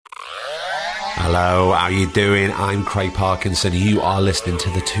Hello, how you doing? I'm Craig Parkinson. You are listening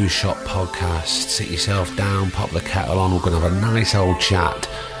to the Two Shot Podcast. Sit yourself down, pop the kettle on. We're going to have a nice old chat.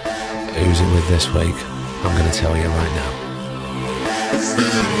 Who's it with this week? I'm going to tell you right now.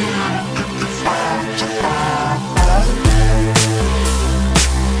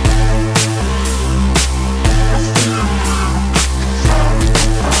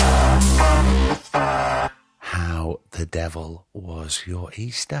 How the devil was your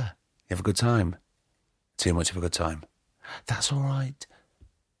Easter? You have a good time? Too much of a good time? That's all right.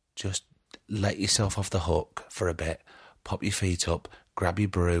 Just let yourself off the hook for a bit. Pop your feet up, grab your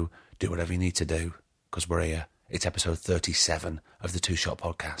brew, do whatever you need to do, because we're here. It's episode 37 of the Two Shot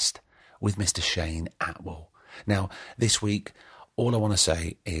Podcast with Mr. Shane Atwell. Now, this week, all I want to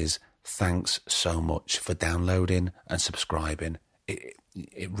say is thanks so much for downloading and subscribing.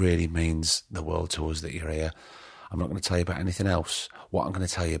 It really means the world to us that you're here. I'm not going to tell you about anything else. What I'm going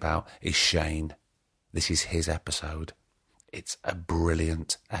to tell you about is Shane. This is his episode. It's a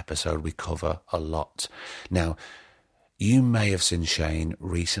brilliant episode. We cover a lot. Now, you may have seen Shane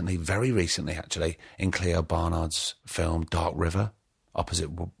recently, very recently actually, in Cleo Barnard's film Dark River, opposite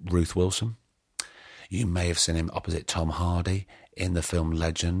Ruth Wilson. You may have seen him opposite Tom Hardy in the film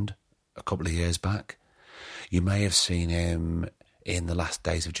Legend a couple of years back. You may have seen him in The Last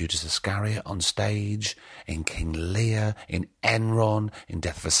Days of Judas Iscariot on stage, in King Lear, in Enron, in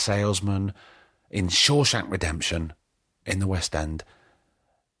Death of a Salesman, in Shawshank Redemption, in the West End.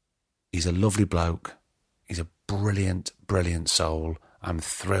 He's a lovely bloke. He's a brilliant, brilliant soul. I'm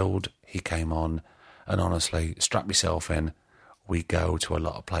thrilled he came on. And honestly, strap yourself in. We go to a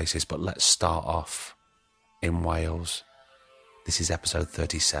lot of places, but let's start off in Wales. This is episode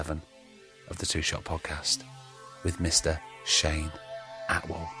 37 of the Two Shot Podcast with Mr. Shane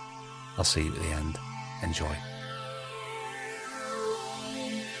Atwell. I'll see you at the end. Enjoy.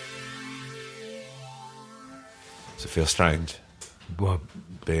 Does it feel strange? What?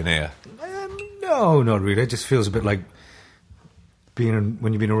 Being here? No, not really. It just feels a bit like when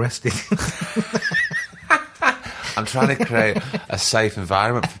you've been arrested. I'm trying to create a safe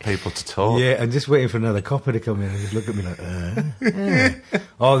environment for people to talk. Yeah, and just waiting for another copper to come in and just look at me like,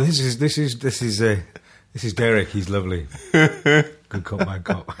 Oh, this is Derek. He's lovely. Good cop, bad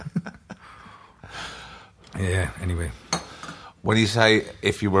cop. Yeah. Anyway, when you say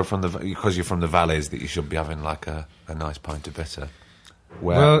if you were because you're from the valleys, that you should be having like a nice pint of bitter.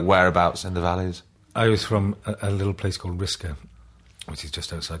 Whereabouts in the valleys? I was from a little place called Risca, which is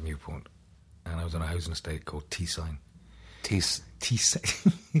just outside Newport, and I was on a housing estate called Teesside.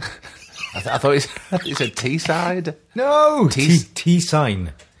 Teesside. I thought you said Teesside. No, Teesside.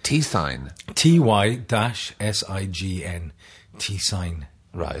 Teesside. Ty-sign. Teesside.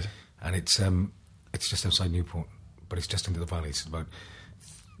 Right. And it's just outside Newport, but it's just into the valley. It's about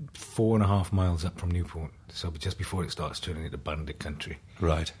 4.5 miles up from Newport, so just before it starts turning into bandit country.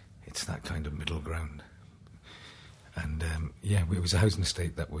 Right. It's that kind of middle ground. And it was a housing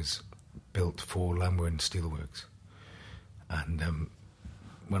estate that was built for Lamworth Steelworks. And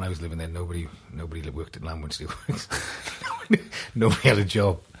when I was living there, nobody worked at Lamworth Steelworks. Nobody had a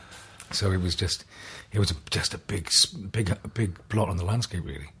job. So it was just a big blot on the landscape,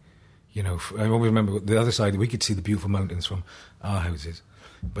 really. You know, I always remember the other side. We could see the beautiful mountains from our houses,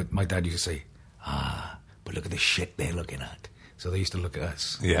 but my dad used to say, but look at the shit they're looking at. So they used to look at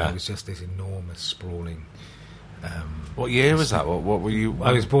us. Yeah, it was just this enormous, sprawling. What year was that? What were you?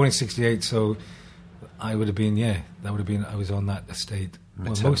 I was born in '68, so I would have been. Yeah, that would have been. I was on that estate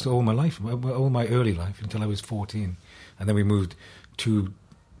most of all my life, all my early life until I was 14, and then we moved to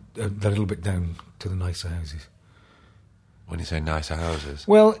a little bit down to the nicer houses. When you say nicer houses,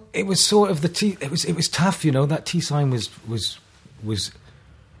 well, it was sort of it was tough, you know. That Teesside was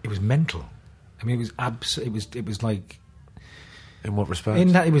mental. I mean, it was like. In what respect?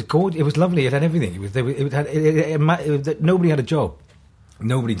 In that it was gorgeous. It was lovely. It had everything. Nobody had a job.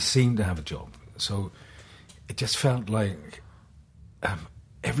 Nobody seemed to have a job. So it just felt like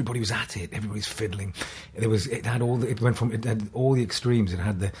everybody was at it. Everybody was fiddling. It had all the extremes. It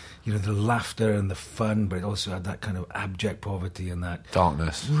had the laughter and the fun, but it also had that kind of abject poverty and that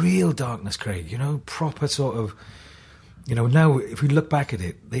darkness. Real darkness, Craig. You know, proper sort of. You know, now if we look back at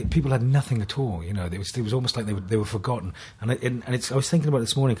it, people had nothing at all. You know, it was almost like they were forgotten. I was thinking about it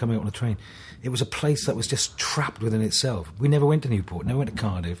this morning coming out on the train. It was a place that was just trapped within itself. We never went to Newport, never went to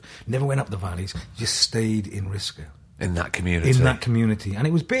Cardiff, never went up the valleys. Just stayed in Risca. In that community. And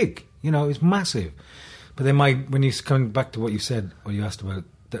it was big. You know, it was massive. But then when you're coming back to what you said, or you asked about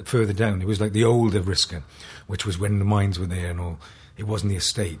that further down, it was like the older Risca, which was when the mines were there and all. It wasn't the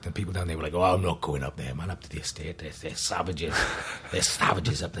estate, and people down there were like, "Oh, I'm not going up there, man. Up to the estate, they're savages. They're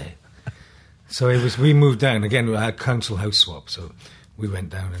savages up there." So we moved down again. We had council house swap, so we went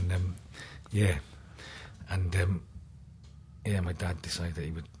down and my dad decided that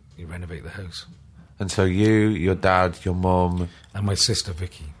he'd renovate the house. And so you, your dad, your mum, And my sister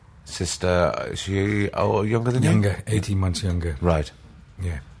Vicky, sister, is she younger than you? younger, 18 months younger. Right.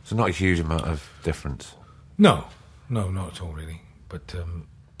 Yeah. So not a huge amount of difference. No, not at all really. But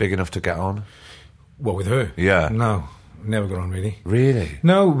Big enough to get on? what with her? Yeah. No, never got on really. Really?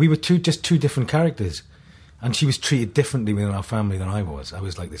 No, we were two different characters, and she was treated differently within our family than I was. I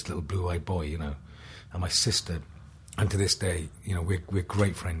was like this little blue-eyed boy, you know, and my sister, and to this day, you know, we're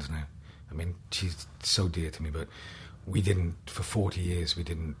great friends now. I mean, she's so dear to me, but we didn't, for 40 years, we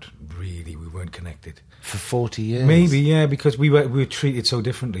weren't connected. For 40 years? Maybe, yeah, because we were treated so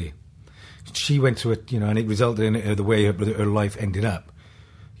differently. She went through it, you know, and it resulted in the way her life ended up,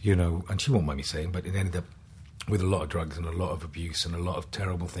 you know, and she won't mind me saying, but it ended up with a lot of drugs and a lot of abuse and a lot of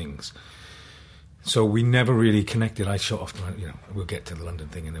terrible things. So we never really connected. I shot off to, you know, we'll get to the London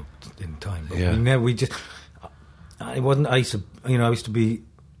thing in time, but Yeah.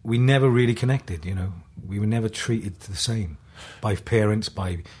 we never really connected, you know. We were never treated the same by parents,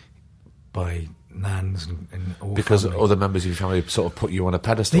 by nans and all. Because family. other members of your family sort of put you on a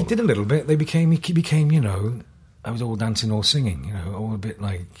pedestal? They did a little bit. He became, you know, I was all dancing, all singing, you know, all a bit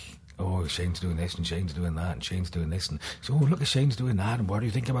like, oh, Shane's doing this and Shane's doing that and Shane's doing this. And so, oh, look at Shane's doing that. And what do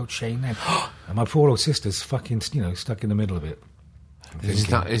you think about Shane then? And my poor old sister's fucking, you know, stuck in the middle of it. Is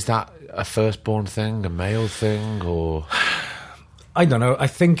that a firstborn thing, a male thing, or...? I don't know. I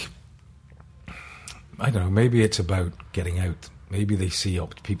don't know. Maybe it's about getting out. Maybe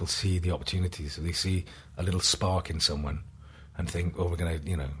people see the opportunities. They see a little spark in someone and think, oh, we're going to,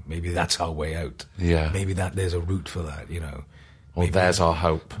 you know, maybe that's our way out. Yeah. Maybe there's a route for that, you know. Or there's our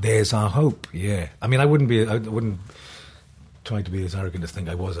hope. There's our hope, yeah. I mean, I wouldn't try to be as arrogant as think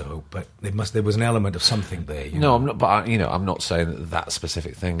I was a hope, but there was an element of something there. You know? I'm not. But I'm not saying that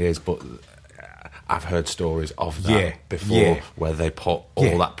specific thing is. But I've heard stories of that before, where they put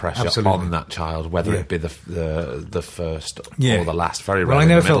all that pressure on that child, whether it be the first or the last. Very rarely. Well, I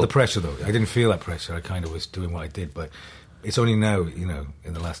never in the felt middle. the pressure though. I didn't feel that pressure. I kind of was doing what I did, but it's only now, you know,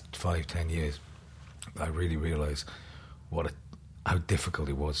 in the last 5-10 years, I really realise how difficult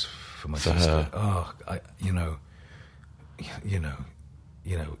it was for my sister. Oh, you know,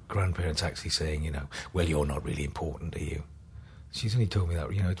 grandparents actually saying, you know, well, you're not really important, are you? She's only told me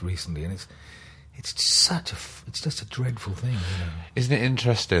that, you know, recently, and it's just a dreadful thing, you know. Isn't it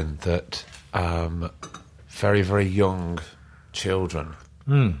interesting that very, very young children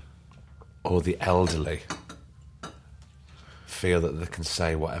or the elderly feel that they can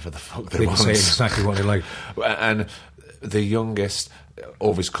say whatever the fuck they want? They can say exactly what they like. And the youngest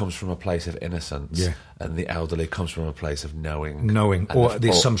always comes from a place of innocence, and the elderly comes from a place of knowing, or the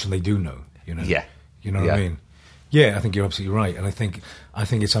assumption they do know. You know, you know what I mean. Yeah, I think you're absolutely right, and I think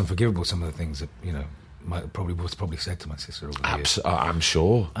it's unforgivable, some of the things that, you know, was probably said to my sister over the years. I'm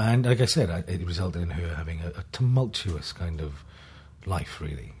sure. And like I said, it resulted in her having a tumultuous kind of life,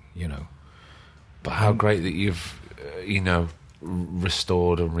 really. You know. But how great that you've, you know,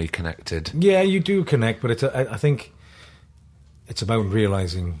 restored and reconnected. Yeah, you do connect, but I think it's about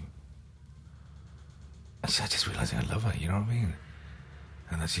realising. Just realising I love her. You know what I mean?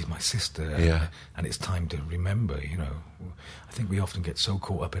 And that she's my sister. And it's time to remember. You know, I think we often get so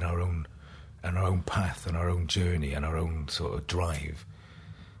caught up in our own path and our own journey and our own sort of drive.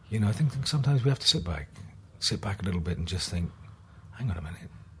 You know, I think sometimes we have to sit back a little bit and just think, hang on a minute.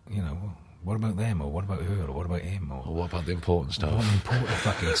 You know, what about them, or what about her, or what about him, or what about the important stuff? What important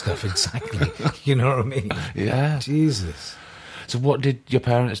fucking stuff, exactly. You know what I mean? Yeah. Jesus. So what did your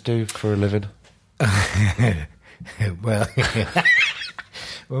parents do for a living? Well,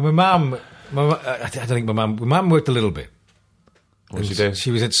 my mum, I don't think my mum worked a little bit. What did she do?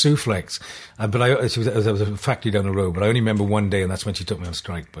 She was at Souflex, but there was a factory down the road, but I only remember one day, and that's when she took me on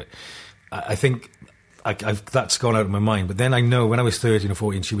strike. But I think that's gone out of my mind. But then I know when I was 13 or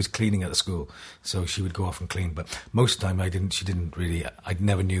 14, she was cleaning at the school, so she would go off and clean. But most of the time, she didn't really. I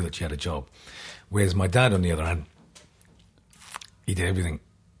never knew that she had a job. Whereas my dad, on the other hand, he did everything.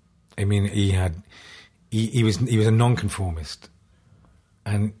 I mean, he was a nonconformist,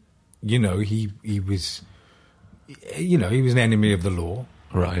 and you know he was an enemy of the law,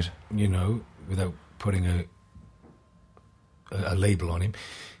 right? You know, without putting a label on him.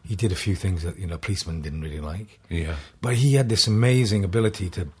 He did a few things that, you know, policemen didn't really like. Yeah. But he had this amazing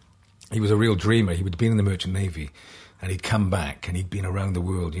ability he was a real dreamer. He had been in the Merchant Navy, And he'd come back, and he'd been around the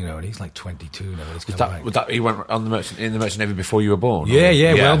world, you know, and he's like 22 now. And he's come back. Was that he went on the Merchant Navy before you were born?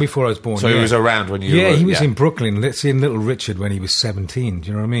 Yeah, well before I was born. So he was around when you were... Yeah, he was in Brooklyn. Let's see, in Little Richard when he was 17. Do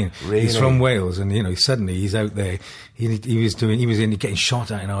you know what I mean? Really? He's from Wales, and, you know, suddenly he's out there. He was getting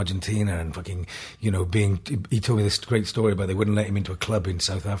shot at in Argentina and fucking, you know, he told me this great story about they wouldn't let him into a club in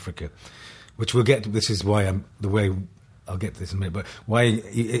South Africa, which we'll get to. This is why I'll get to this in a minute, but why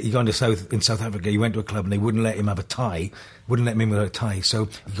he gone to South Africa, he went to a club and they wouldn't let him have a tie, wouldn't let him in without a tie, so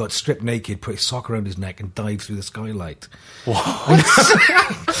he got stripped naked, put his sock around his neck and dived through the skylight.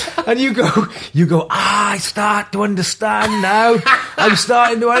 What? And you go, I start to understand now. I'm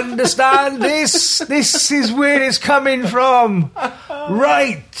starting to understand this. This is where it's coming from.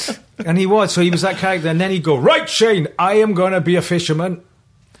 Right. And he was that character, and then he'd go, right, Shane, I am going to be a fisherman.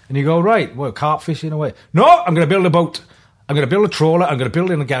 And you go, right, well, carp fishing away. No, I'm going to build a boat. I'm going to build a trawler. I'm going to build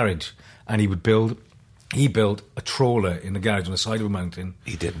it in a garage. And he built a trawler in the garage on the side of a mountain.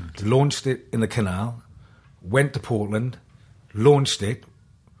 He didn't. Launched it in the canal, went to Portland, launched it,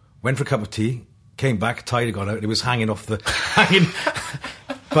 went for a cup of tea, came back, tide had gone out, it was hanging.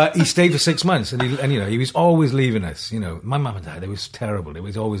 But he stayed for 6 months, and you know, he was always leaving us. You know, my mum and dad, it was terrible. It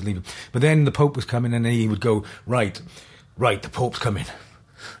was always leaving. But then the Pope was coming, and then he would go, right, the Pope's coming.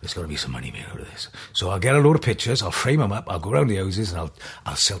 There's got to be some money made out of this. So I'll get a load of pictures, I'll frame them up, I'll go around the houses, and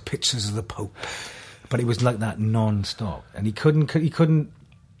I'll sell pictures of the Pope. But it was like that non-stop. And he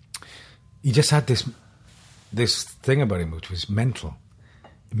just had this thing about him, which was mental.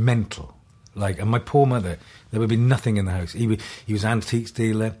 Like, and my poor mother, there would be nothing in the house. He was an antiques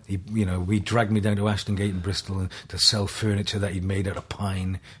dealer. He dragged me down to Ashton Gate in Bristol to sell furniture that he'd made out of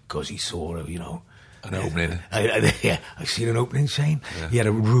pine, because he saw, you know, an opening. I've seen an opening, Shane. Yeah. He had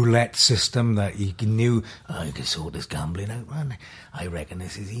a roulette system that he knew, I can sort this gambling out, man. I reckon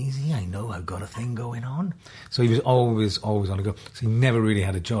this is easy. I know I've got a thing going on. So he was always on the go. So he never really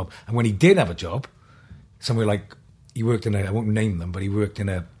had a job. And when he did have a job, somewhere like, he worked in I won't name them, but he worked in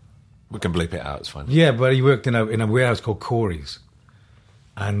we can bleep it out, it's fine. Yeah, but he worked in a warehouse called Corey's.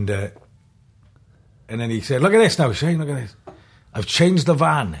 And then he said, look at this now, Shane, look at this. I've changed the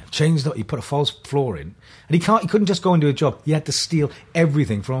van. He put a false floor in. And he couldn't just go and do a job. He had to steal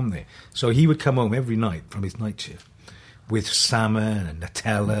everything from there. So he would come home every night from his night shift with salmon and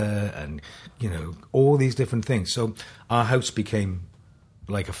Nutella and, you know, all these different things. So our house became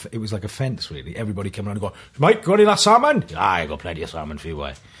it was like a fence, really. Everybody came around and go, Mike, got any of that salmon? I got plenty of salmon for you,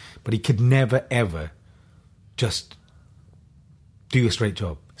 why? But he could never, ever just do a straight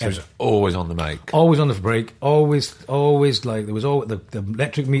job. So he was always on the make. Always on the break. Always like, there was always, the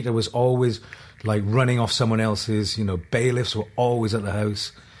electric meter was always like running off someone else's, you know, bailiffs were always at the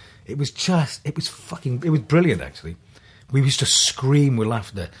house. It was brilliant, actually. We used to scream with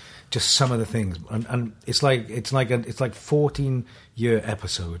laughter, just some of the things. And it's like 14-year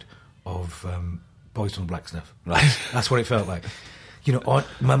episode of Boys from Black Snuff. Right. That's what it felt like. You know,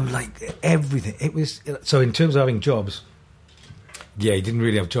 Mum, like everything. It was, so in terms of having jobs, yeah, he didn't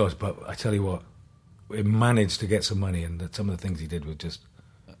really have jobs, but I tell you what, he managed to get some money, and some of the things he did were just,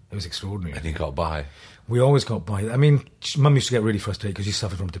 it was extraordinary. And he got by. We always got by. I mean, Mum used to get really frustrated because she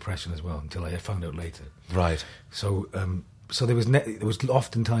suffered from depression as well, until I found out later. Right. So there was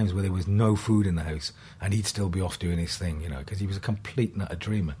often times where there was no food in the house, and he'd still be off doing his thing, you know, because he was a complete nutter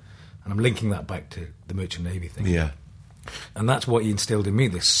dreamer. And I'm linking that back to the Merchant Navy thing. Yeah. And that's what he instilled in me,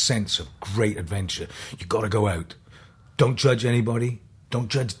 this sense of great adventure. You got to go out. Don't judge anybody. Don't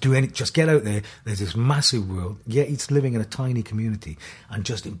judge, just get out there. There's this massive world. Yeah, he's living in a tiny community, and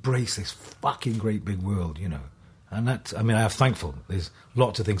just embrace this fucking great big world, you know. And that's, I mean, I am thankful. There's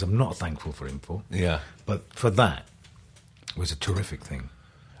lots of things I'm not thankful for him for. Yeah. But for that, it was a terrific thing.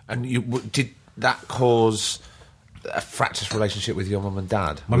 And did that cause a fractious relationship with your mum and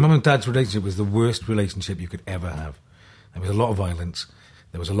dad? My mum and dad's relationship was the worst relationship you could ever have. There was a lot of violence.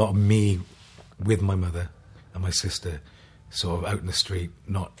 There was a lot of me with my mother and my sister sort of out in the street,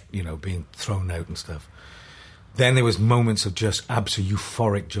 not, you know, being thrown out and stuff. Then there was moments of just absolute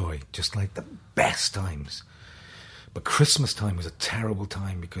euphoric joy, just like the best times. But Christmas time was a terrible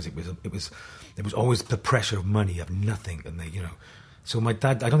time because it was always the pressure of money, of nothing, and you know. So my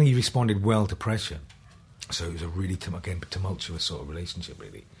dad, I don't think he responded well to pressure. So it was a really tumultuous sort of relationship,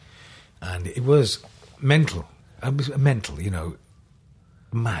 really, and it was mental. It was mental, you know,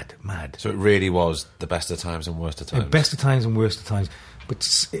 mad. So it really was the best of times and worst of times. The best of times and worst of times. But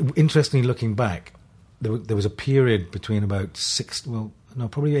interestingly, looking back, there was a period between about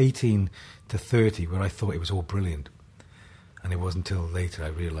probably 18 to 30 where I thought it was all brilliant. And it wasn't until later I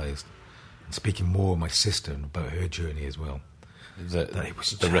realised, speaking more with my sister about her journey as well, it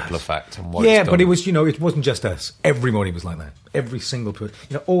was the ripple effect and what yeah, it's done. but it was, it wasn't just us. Everybody was like that. Every single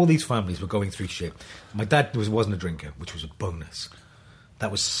person. All these families were going through shit. My dad wasn't a drinker, which was a bonus.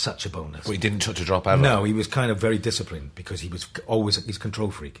 That was such a bonus. But he didn't touch a drop ever. No, he was kind of very disciplined because he was he's a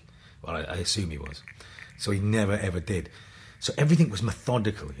control freak. Well, I assume he was. So he never, ever did. So everything was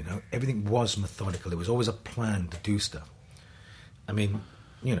methodical, Everything was methodical. There was always a plan to do stuff. I mean,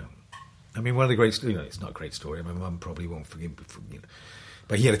 one of the great stories, it's not a great story. My mum probably won't forgive me.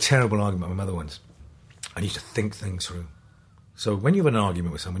 But he had a terrible argument with my mother once. And he used to think things through. So when you have an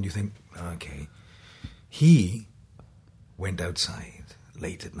argument with someone, you think, okay, he went outside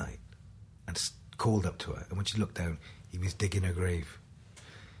late at night and called up to her. And when she looked down, he was digging her grave.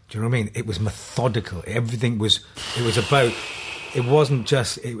 Do you know what I mean? It was methodical. Everything was, it wasn't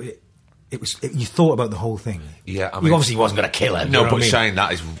just, you thought about the whole thing. Yeah, he obviously wasn't going to kill her. No, but Shane,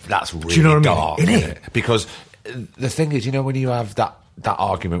 that's really Do you know what dark, I mean? isn't it? Because the thing is, when you have that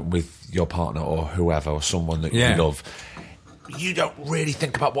argument with your partner or whoever or someone that you love, you don't really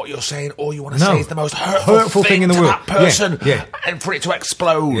think about what you're saying. All you want to say is the most hurtful thing in the world. That person, and for it to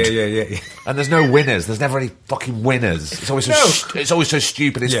explode. Yeah. And there's no winners. There's never any fucking winners. It's always so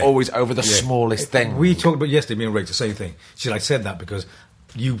stupid. It's always over the smallest thing. We talked about yesterday, me and Rach, the same thing. I said that because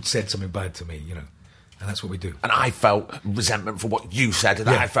you said something bad to me, and that's what we do. And I felt resentment for what you said, and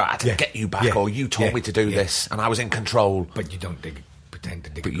I felt I had to get you back, or you told me to do this, and I was in control. But you don't pretend to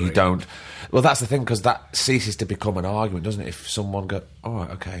dig. But you don't. Well, that's the thing, because that ceases to become an argument, doesn't it? If someone goes, all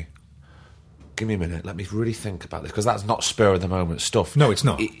right, okay, give me a minute, let me really think about this, because that's not spur of the moment stuff. No, it's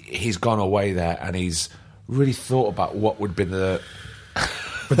not. He's gone away there, and he's really thought about what would be the.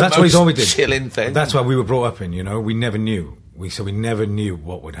 But that's what he's always did. Chilling thing. That's what we were brought up in. We never knew. We never knew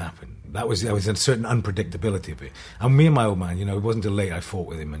what would happen. There was a certain unpredictability of it. And me and my old man, it wasn't until late I fought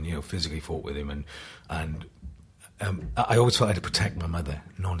with him and physically fought with him and I always felt I had to protect my mother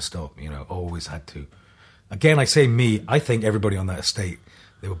non-stop. Always had to. Again, I say me. I think everybody on that estate,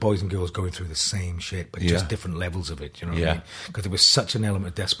 they were boys and girls going through the same shit, but just different levels of it. You know what I mean? Because there was such an element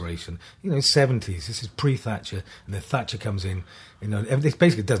of desperation. 70s. This is pre-Thatcher, and then Thatcher comes in. It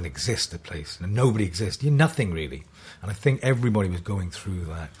basically doesn't exist. The place, and nobody exists. You're nothing really. And I think everybody was going through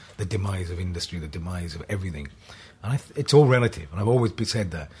that. The demise of industry, the demise of everything, and it's all relative. And I've always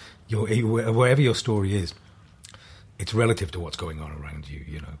said that. Wherever your story is, it's relative to what's going on around you.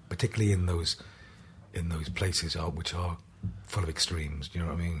 Particularly in those places which are full of extremes. Do you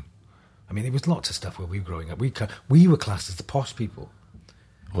know what I mean? There was lots of stuff where we were growing up. We were classed as the posh people.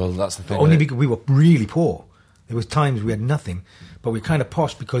 Well, that's the thing. Only because we were really poor. There was times we had nothing, but we were kind of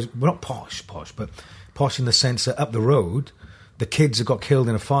posh because we're not posh, but posh in the sense that up the road, the kids had got killed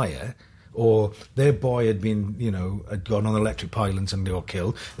in a fire, or their boy had been, had gone on electric pylons and they got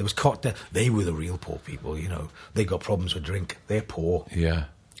killed. There was caught there. They were the real poor people. They got problems with drink. They're poor. Yeah,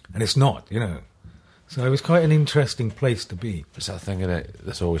 and it's not. So it was quite an interesting place to be. It's that thing, isn't it?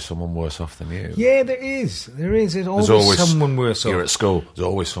 There's always someone worse off than you. Yeah, there is. There's always someone worse off. You're at school, there's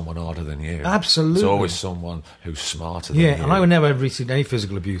always someone harder than you. Absolutely. There's always someone who's smarter than you. Yeah, and I would never have received any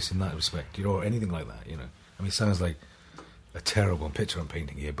physical abuse in that respect, or anything like that, it sounds like a terrible picture I'm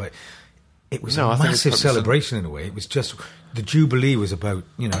painting here, but it was a massive celebration in a way. It was just, the Jubilee was about,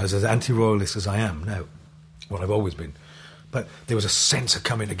 as anti-royalist as I am now, what I've always been. But there was a sense of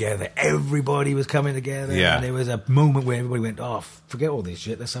coming together. Everybody was coming together. Yeah. And there was a moment where everybody went, forget all this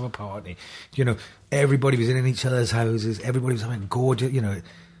shit, let's have a party. Everybody was in each other's houses. Everybody was having gorgeous,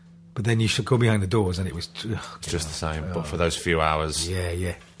 But then you should go behind the doors and it was... just the same, but for those few hours.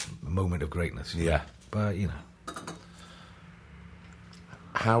 Yeah. A moment of greatness. Yeah. But,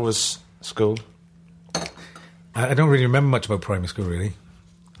 How was school? I don't really remember much about primary school, really.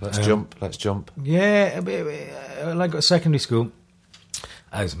 Let's jump. Yeah, I got secondary school.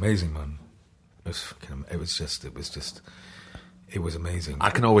 That was amazing, man. It was amazing. I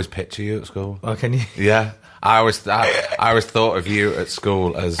can always picture you at school. Oh, can you? Yeah, I always thought of you at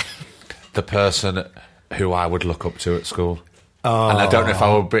school as the person who I would look up to at school. Oh. And I don't know if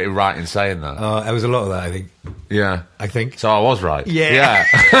I would be right in saying that. There was a lot of that, I think. Yeah. I think. So I was right. Yeah.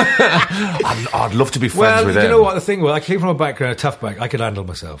 I'd love to be friends with him. You know what the thing was? I came from a background, a tough background. I could handle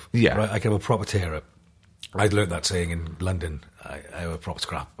myself. Yeah. Right? I could have a proper tear-up. I'd learnt that saying in London. I have a proper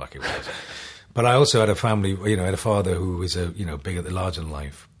scrap back it was. But I also had a family, I had a father who was, bigger, larger than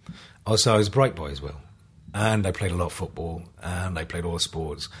life. Also, I was a bright boy as well. And I played a lot of football. And I played all the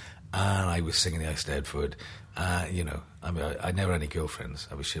sports. And I was singing the Ice Deadford. I never had any girlfriends.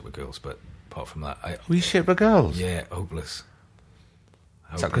 I was shit with girls, but apart from that... Were you shit with girls? Yeah, hopeless.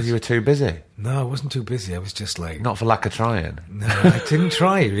 Is that because you were too busy? No, I wasn't too busy. I was just like... Not for lack of trying. No, I didn't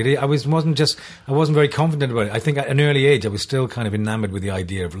try, really. I wasn't very confident about it. I think at an early age, I was still kind of enamored with the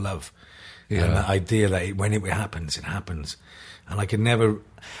idea of love. Yeah. And that idea that when it happens, it happens. And I could never...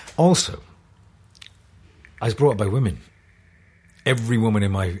 Also, I was brought up by women. Every woman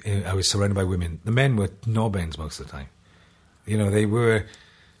I was surrounded by women. The men were knob ends most of the time. You know, they were...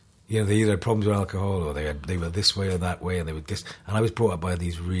 You know, they either had problems with alcohol or they were this way or that way, and they were this. And I was brought up by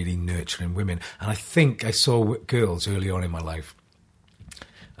these really nurturing women. And I think I saw girls early on in my life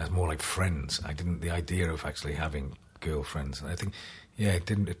as more like friends. I didn't, the idea of actually having girlfriends. And I think, yeah,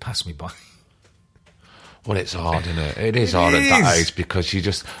 it passed me by. Well, it's hard, isn't it? It is hard at that age because you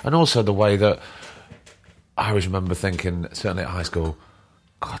just... And also the way that I always remember thinking, certainly at high school,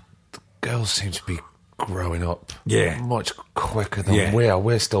 God, the girls seem to be growing up much quicker than we are.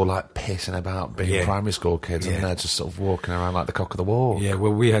 We're still like pissing about being primary school kids and they're just sort of walking around like the cock of the walk. Yeah,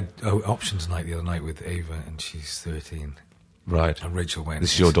 well, we had options night the other night with Ava, and she's 13. Right. And Rachel went.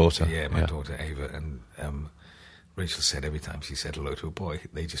 This is your daughter? Yeah, my daughter Ava. And Rachel said every time she said hello to a boy,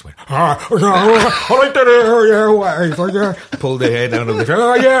 they just went, pulled their hair down over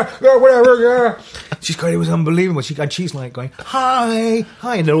the whatever, She's going, it was unbelievable. She's like going, hi,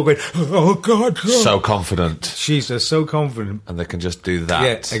 and they're all going, oh, God. So confident. She's just so confident. And they can just do that.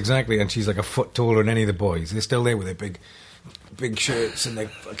 Yeah, exactly. And she's like a foot taller than any of the boys. They're still there with their big shirts and their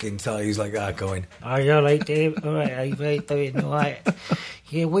fucking ties like that going, oh, you're all right, Dave? All right, how you doing? All right.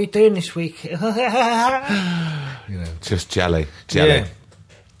 Yeah, what are you doing this week? You know, just jelly. Yeah.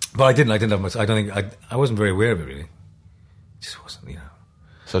 But I didn't have much. I don't think I wasn't very aware of it really. It just wasn't, you know.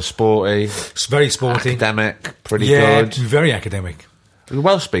 So sporty. It's very sporty. Academic, pretty good. Yeah, very academic. Was it a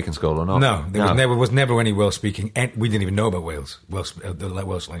Welsh-speaking school or not? No, there was never any Welsh-speaking. We didn't even know about the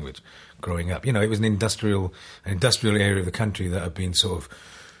Welsh language growing up. You know, it was an industrial area of the country that had been sort of,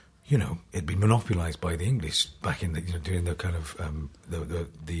 you know, it'd been monopolised by the English back in during the kind of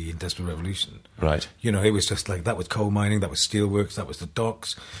the Industrial Revolution. Right. You know, it was just like that was coal mining, that was steelworks, that was the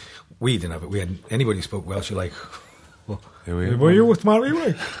docks. We didn't have it. We had anybody who spoke Welsh. You're like, well, were you with Mary?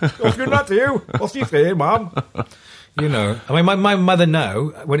 What's good not to you? What's you saying, Mum? You know, I mean, my mother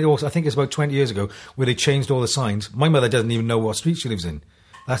now, I think it's about 20 years ago, where they changed all the signs. My mother doesn't even know what street she lives in.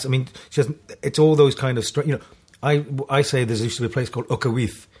 It's all those kind of, you know, I say there used to be a place called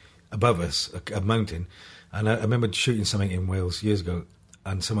Uckerwyth above us, a mountain, and I remember shooting something in Wales years ago,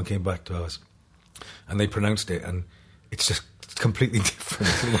 and someone came back to us, and they pronounced it, and it's just completely different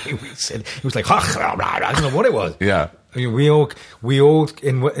to the way we said. It was like, I don't know what it was. Yeah. I mean, we all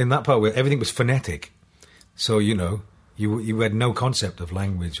in that part where everything was phonetic. So, you know, you had no concept of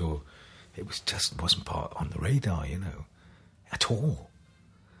language, or it wasn't part on the radar, you know, at all.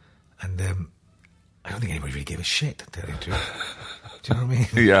 And I don't think anybody really gave a shit, to tell you the truth. Do you know what I mean?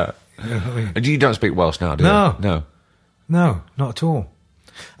 Yeah. You know what I mean? And you don't speak Welsh now, do you? No. No, not at all.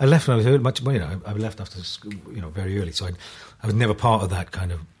 I left when I was much, you know, I left after school, you know, very early, so I was never part of that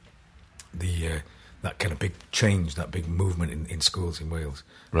kind of that kind of big change, that big movement in schools in Wales.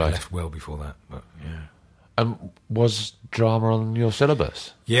 Right. I left well before that, but yeah. And was drama on your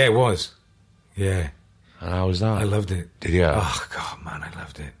syllabus? Yeah, it was. Yeah. And how was that? I loved it. Did you? Oh, God, man, I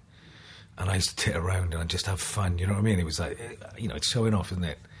loved it. And I used to tit around and just have fun, you know what I mean? It was like, you know, it's showing off, isn't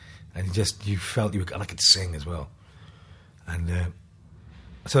it? And you felt and I could sing as well. And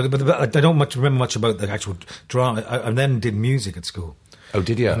but I don't remember much about the actual drama. I then did music at school. Oh,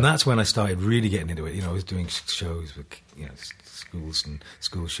 did you? And that's when I started really getting into it. You know, I was doing shows with, you know, schools and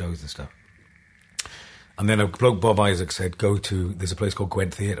school shows and stuff. And then a bloke, Bob Isaac, said, there's a place called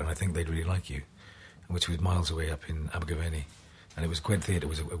Gwent Theatre, and I think they'd really like you, which was miles away up in Abergavenny. And it was Gwent Theatre,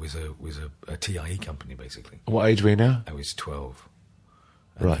 it was a TIE company, basically. What age were you now? I was 12.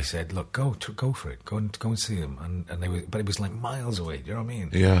 And he said, look, go for it. Go and see them. But it was like miles away, do you know what I mean?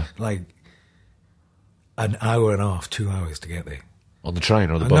 Yeah. Like an hour and a half, 2 hours to get there. On the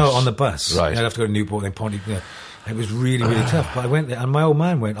train or the bus? No, on the bus. Right. I'd have to go to Newport, then Pontypridd. You know, it was really, really tough. But I went there, and my old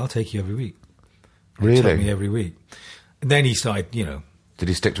man went, I'll take you every week. Really? He took me every week. And then he started, you know... Did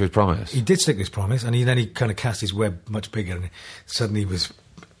he stick to his promise? He did stick to his promise, and then he kind of cast his web much bigger, and suddenly was,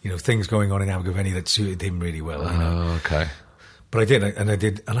 you know, things going on in Abergavenny that suited him really well. You know? Oh, okay. But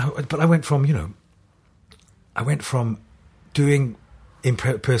I went from, you know... I went from doing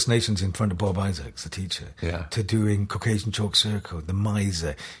impersonations in front of Bob Isaacs, the teacher, to doing Caucasian Chalk Circle, The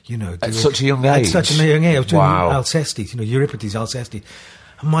Miser, you know... At such a young age? At such a young age. I was doing Alcestis, you know, Euripides, Alcestis.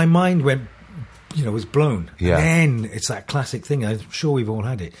 And my mind went... You know, was blown. Yeah. And then it's that classic thing. I'm sure we've all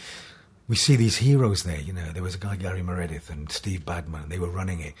had it. we see these heroes there. You know, there was a guy, Gary Meredith and Steve Badman, and they were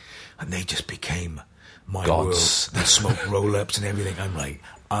running it, and they just became my Gods. world. They smoked roll-ups and everything. I'm like,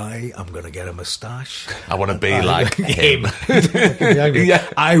 I am going to get a moustache. I want to be like him. Yeah.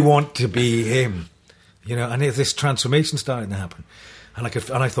 I want to be him. You know, and there's this transformation starting to happen. And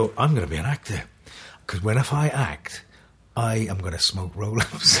I thought, I'm going to be an actor. Because if I act, I am going to smoke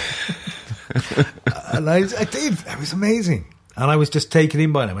roll-ups. And I did. It was amazing. And I was just taken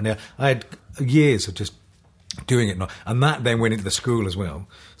in by them. And I had years of just doing it. And that then went into the school as well.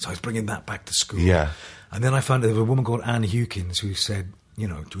 So I was bringing that back to school. Yeah. And then I found there was a woman called Anne Hewkins who said, you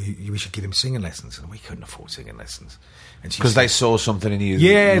know, we should give him singing lessons. And we couldn't afford singing lessons. Because they saw something in you.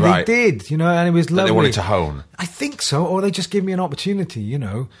 Yeah, right, they did, you know, and it was lovely. they wanted to hone. I think so, or they just gave me an opportunity, you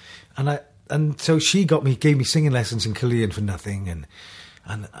know. And so she gave me singing lessons in Killeen for nothing, and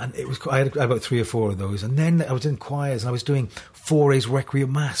it was, I had about 3 or 4 of those. And then I was in choirs, and I was doing Fauré's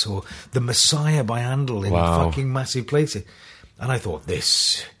Requiem Mass or The Messiah by Handel in fucking massive places. And I thought,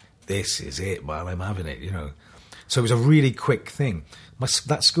 this is it, man, I'm having it, you know. So it was a really quick thing.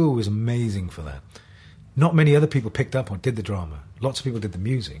 That school was amazing for that. Not many other people picked up or did the drama. Lots of people did the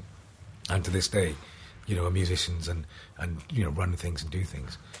music. And to this day, you know, are musicians and you know, run things and do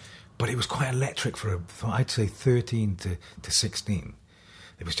things. But it was quite electric for I'd say 13 to 16.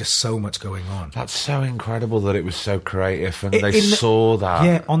 There was just so much going on. That's so incredible that it was so creative, and they saw that.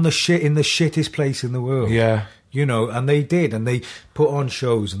 Yeah, in the shittest place in the world. Yeah. You know, and they did, and they put on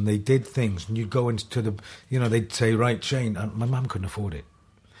shows, and they did things, and you'd go into the, you know, they'd say, right, Shane, and my mum couldn't afford it.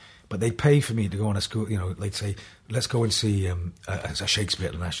 But they pay for me to go on a school, you know, they'd say, let's go and see a Shakespeare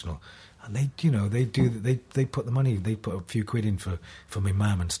at the National. And they, you know, they put the money, they put a few quid in for my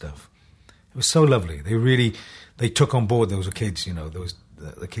mum and stuff. It was so lovely. They took on board those kids, you know,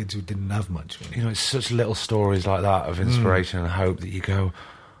 the kids who didn't have much. Really. You know, it's such little stories like that of inspiration and hope that you go,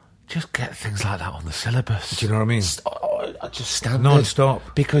 just get things like that on the syllabus. Do you know what I mean? Just standard.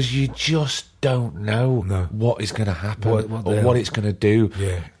 Non-stop. Because you just don't know what is going to happen or what it's going to do.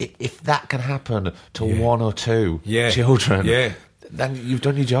 Yeah. If that can happen to 1 or 2 children, then you've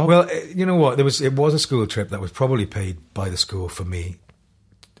done your job. Well, you know what? It was a school trip that was probably paid by the school for me,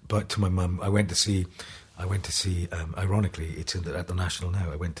 but to my mum, I went to see. Ironically, it's at the National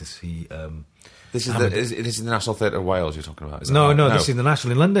now. I went to see. This is the National Theatre of Wales you're talking about? No, this is the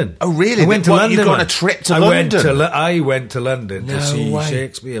National in London. Oh, really? I went to London. You got on a trip to London? I went to London to see way.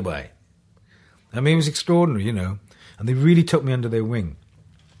 Shakespeare by. I mean, it was extraordinary, you know. And they really took me under their wing.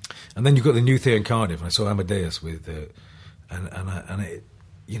 And then you've got the new theatre in Cardiff, and I saw Amadeus with, and it,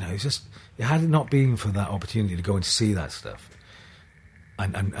 you know, it's just, it had it not been for that opportunity to go and see that stuff,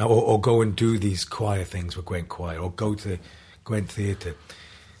 or go and do these choir things with Gwent Choir, or go to Gwent Theatre.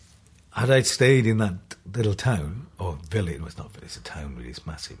 Had I stayed in that little town, or village, well, it's not village, it's a town really, it's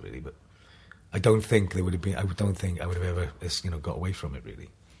massive really, but I don't think there would have been, I don't think I would have ever, you know, got away from it really.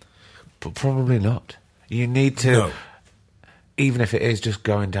 But probably not. You need to, even if it is just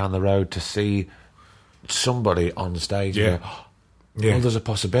going down the road to see somebody on stage, and go, well, there's a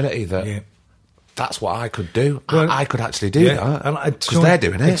possibility that that's what I could do. Well, I could actually do that, because they're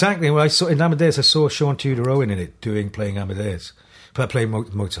doing it. Exactly. Well, I saw in Amadeus, I saw Sean Tudor Owen in it, playing Amadeus. Playing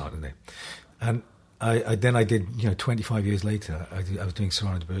Mozart in there. And I did, you know, 25 years later, I was doing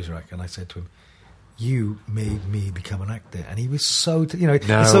Cyrano de Bergerac, and I said to him, you made me become an actor. And he was so, you know, it's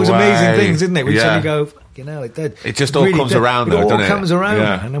those amazing things, isn't it? When you suddenly go, fucking hell, it did. It just all really comes around, though, doesn't it? It all comes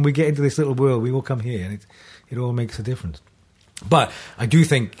around, and then we get into this little world, we all come here, and it all makes a difference. But I do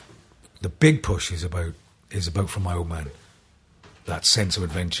think the big push is about from my old man. That sense of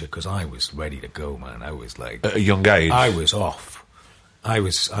adventure, because I was ready to go, man. I was like... At a young age? I was off. I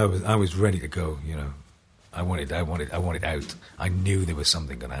was ready to go, you know. I wanted out. I knew there was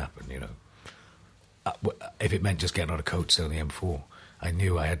something going to happen, you know. If it meant just getting on a coach down the M4, I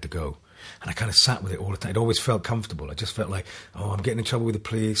knew I had to go. And I kind of sat with it all the time. It always felt comfortable. I just felt like, I'm getting in trouble with the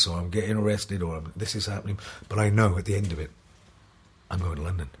police, or I'm getting arrested, or this is happening. But I know at the end of it, I'm going to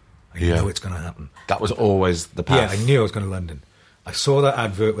London. I know it's going to happen. That was always the path. Yeah, I knew I was going to London. I saw that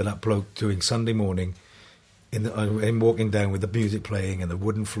advert with that bloke doing Sunday morning, him walking down with the music playing and the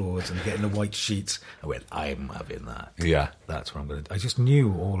wooden floors and getting the white sheets. I went, I'm having that. Yeah. That's what I'm going to do. I just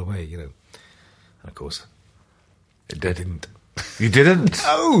knew all the way, you know. And of course, I didn't. You didn't?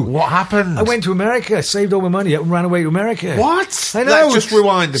 No. What happened? I went to America, saved all my money up and ran away to America. What? I know. Let's just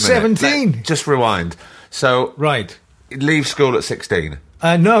rewind a minute. 17. Just rewind. So, right. Leave school at 16.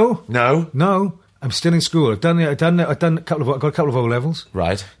 No. No? I'm still in school. I've got a couple of O levels.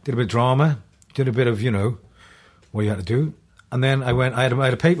 Right. Did a bit of drama. Did a bit of, you know, what you had to do. And then I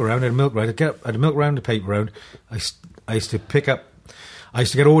had a paper round, I had a milk round. I had a milk round, a paper round. I used to pick up... I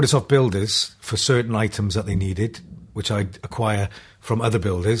used to get orders off builders for certain items that they needed, which I'd acquire from other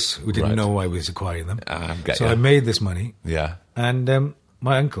builders who didn't Right. know I was acquiring them. Get So ya. I made this money. Yeah. And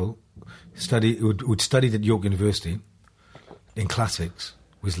my uncle, who'd studied at York University in classics,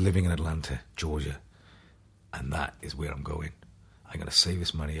 was living in Atlanta, Georgia. And that is where I'm going. I'm going to save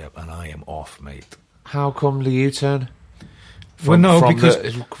this money up, and I am off, mate. How come the U-turn? Well, no, because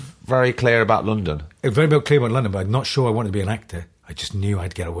it's very clear about London. it's very clear about London, but I'm not sure I wanted to be an actor. I just knew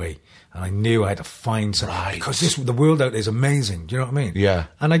I'd get away, and I knew I had to find something Right. because the world out there is amazing. Do you know what I mean? Yeah.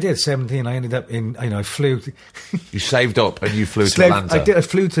 And I did. 17, I ended up in. I flew. You saved up and you flew to Atlanta. I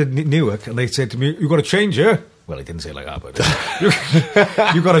flew to Newark, and they said to me, "You've got to change here." Well, I didn't say it like that,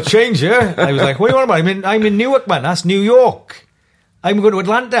 but you've got to change here. I was like, "What do you want about? I'm in Newark, man. That's New York. I'm going to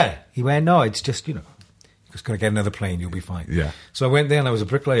Atlanta." He went, "No, it's just just going to get another plane. You'll be fine." Yeah. So I went there, and I was a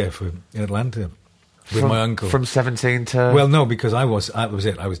bricklayer in Atlanta with my uncle. From 17 to... Well, no, because that was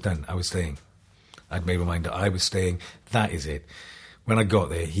it. I was done. I was staying. I'd made my mind up. I was staying. That is it. When I got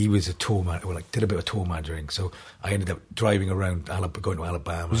there, he was a tour man. Well, did a bit of tour managing. So I ended up driving around, going to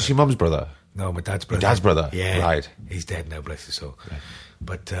Alabama. Was this your mum's brother? No, my dad's brother. Your dad's brother? Yeah. Right. He's dead now, bless his soul. Yeah.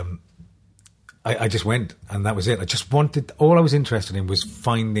 But I just went, and that was it. I just wanted, all I was interested in was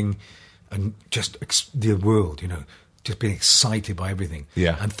finding and just the world, just being excited by everything.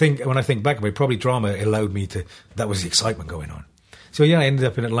 Yeah. And when I think back about it, probably drama allowed me to, that was the excitement going on. So yeah, I ended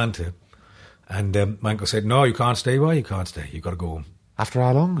up in Atlanta, and my uncle said, "No, you can't stay. Why? You can't stay. You've got to go home." After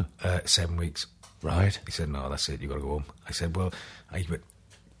how long? 7 weeks. Right. He said, "No, that's it. You've got to go home." I said, "Well," I went,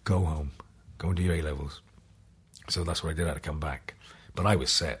 "Go home. Go and do your A-levels." So that's what I did. I had to come back. But I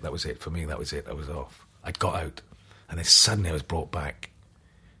was set. That was it for me. That was it. I was off. I'd got out. And then suddenly I was brought back.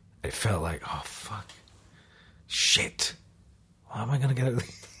 It felt like, oh, fuck. Shit. How am I going to get out of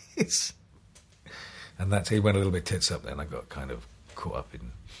this? And that's it. Went a little bit tits up then. I got kind of caught up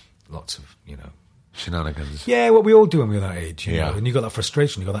in lots of, Shenanigans. Yeah, what we all do when we're that age, you Yeah. know. And you got that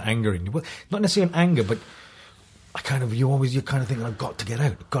frustration, you got that anger in you. Well, not necessarily anger, but you're kind of thinking, I've got to get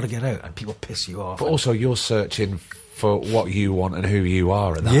out, and people piss you off. But also, you're searching for what you want and who you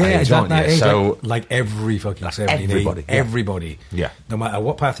are at that yeah, age, aren't that you? age, So, like every fucking 17, everybody, yeah. everybody. Yeah. No matter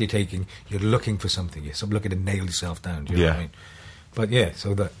what path you're taking, you're looking for something. You're looking to nail yourself down. Do you know what I Yeah. mean? But yeah,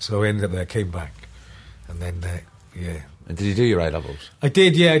 so I ended up there, came back, and then yeah. and did you do your A-levels? I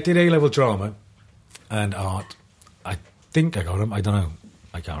did A-level drama and art. I think I got them. I don't know.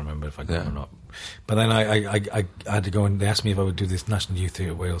 I can't remember if I got them or not. But then I had to go, and they asked me if I would do this National Youth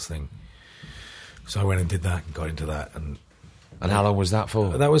Theatre Wales thing. So I went and did that and got into that. And how long was that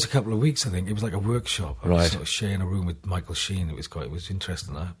for? that was a couple of weeks, I think. It was like a workshop. I was Right. sort of sharing a room with Michael Sheen. It was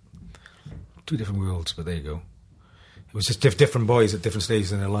interesting, that. Two different worlds, but there you go. It was just different boys at different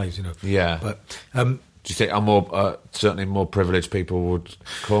stages in their lives, Yeah. But Do you think certainly more privileged people would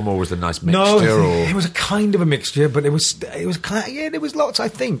come, or was it a nice mixture? no, or? it was a kind of a mixture, but it was there was lots. I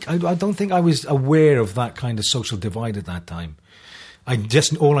think I don't think I was aware of that kind of social divide at that time.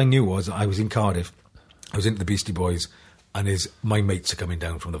 All I knew was I was in Cardiff. I was into the Beastie Boys, and my mates are coming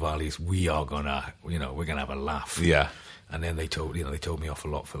down from the valleys. We are gonna, we're gonna have a laugh. Yeah. And then they told me off a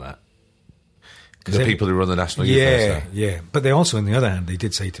lot for that. The people who run the National Youth Theatre. Yeah. But they also, on the other hand, they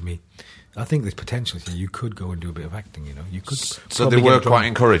did say to me, I think there's potential here. You could go and do a bit of acting, You could. So probably they get were a quite job.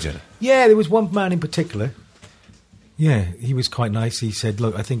 encouraging. Yeah, there was one man in particular. Yeah, he was quite nice. He said,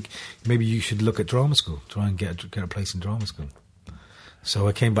 "Look, I think maybe you should look at drama school. Try and get a place in drama school." So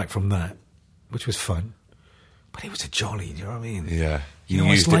I came back from that, which was fun. But it was a jolly, do you know what I mean? Yeah. You know,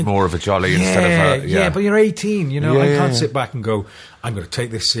 it's used it like- more of a jolly Yeah, instead of a... yeah, but you're 18, I Yeah, can't yeah. sit back and go, I'm going to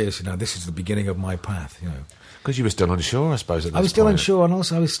take this seriously now. This is the beginning of my path, Because you were still unsure, I suppose, at this I was still point. unsure, and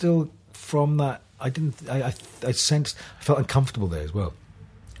also I was still from that. I felt uncomfortable there as well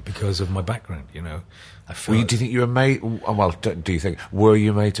because of my background. I felt. Do you think you were made... Well, do you think... Were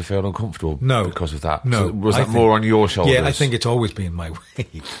you made to feel uncomfortable No. because of that? No. So was I that think- more on your shoulders? Yeah, I think it's always been my way.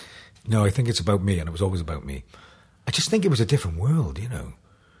 No, I think it's about me, and it was always about me. I just think it was a different world,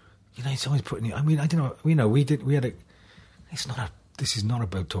 it's always putting. I mean, I don't know. We had a. This is not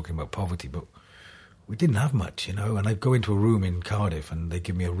about talking about poverty, but we didn't have much, And I'd go into a room in Cardiff, and they'd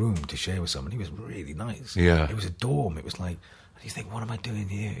give me a room to share with someone. He was really nice. Yeah. It was a dorm. It was like, and you think, what am I doing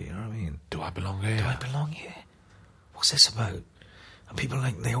here? You know what I mean? Do I belong here? Do I belong here? What's this about? And people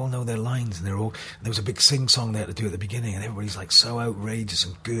they all know their lines, and there was a big sing-song they had to do at the beginning, and everybody's like so outrageous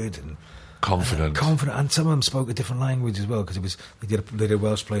and good and Confident. and some of them spoke a different language as well, because they did a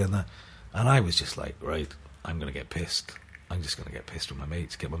Welsh play and that, and I was just like, right, I'm going to get pissed. I'm just going to get pissed with my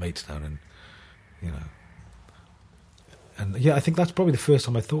mates, get my mates down, and and yeah, I think that's probably the first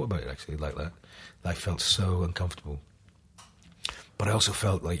time I thought about it actually like that. I felt so uncomfortable. But I also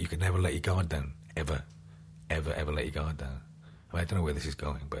felt like you could never let your guard down. Ever let your guard down. I mean, I don't know where this is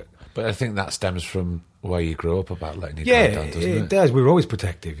going, but... But I think that stems from where you grew up about letting your guard down, doesn't it? It does. We were always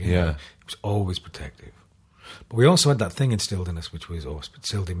protective. You know? Yeah. It was always protective. But we also had that thing instilled in us, which was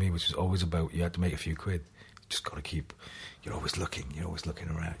instilled in me, which was always about you had to make a few quid. You just got to keep... You're always looking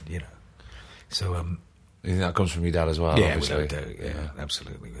around, you know. So... You think that comes from your dad as well? Yeah, obviously? without doubt. Yeah,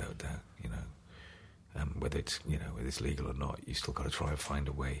 absolutely, without doubt. You know, whether it's legal or not, you still got to try and find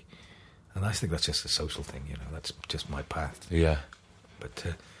a way. And I think that's just a social thing. You know, that's just my path. Yeah. But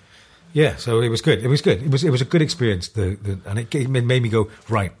yeah, so it was good. It was good. It was a good experience. And it made me go,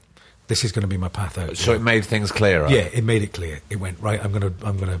 right, this is going to be my path out. So it made things clearer. Yeah, it made it clear. It went right. I'm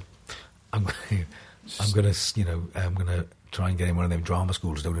gonna try and get in one of them drama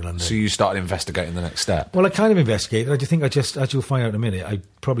schools down in London. So you started investigating the next step. Well, I kind of investigated. I think as you'll find out in a minute, I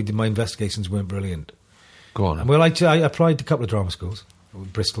probably did. My investigations weren't brilliant. Go on. Well, I applied to a couple of drama schools,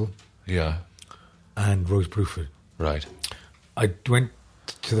 Bristol, Yeah. and Rose Bruford. Right. I went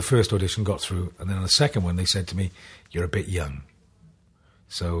to the first audition, got through, and then on the second one, they said to me, "You're a bit young,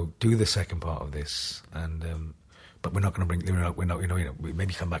 so do the second part of this." And but we're not going to bring. We're not. You know.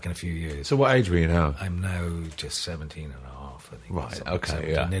 Maybe come back in a few years. So what age were you now? I'm now just 17 and a half. I think. Right. Okay.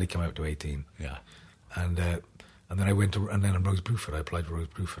 17, Yeah. Nearly come out to 18. Yeah. And then I went to, and then on Rose Bruford, I applied to Rose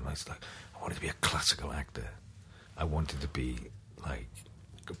Bruford, and I was like, I wanted to be a classical actor. I wanted to be like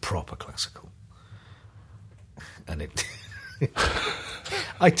proper classical. And it,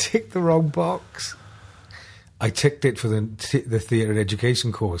 I ticked the wrong box. I ticked it for the theatre and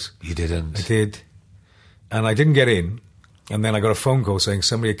education course. You didn't. I did, and I didn't get in. And then I got a phone call saying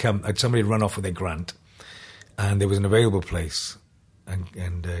somebody had run off with their grant, and there was an available place,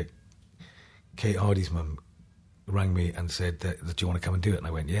 and Kate Hardy's mum rang me and said, "Do you want to come and do it?" And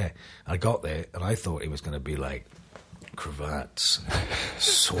I went, "Yeah." And I got there, and I thought it was going to be like cravats, and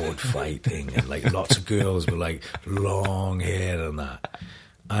sword fighting, and like lots of girls with like long hair and that.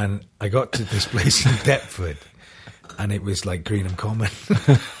 And I got to this place in Deptford, and it was like Greenham Common.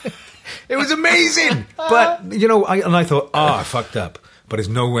 It was amazing, but you know, I thought, I fucked up. But there's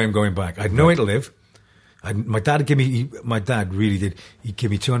no way I'm going back. I had nowhere to live. My dad really did. He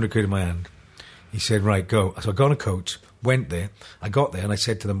gave me 200 quid in my hand. He said, "Right, go." So I got on a coach, went there. I got there, and I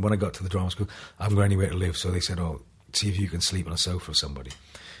said to them when I got to the drama school, "I haven't got anywhere to live." So they said, "Oh, see if you can sleep on a sofa with somebody."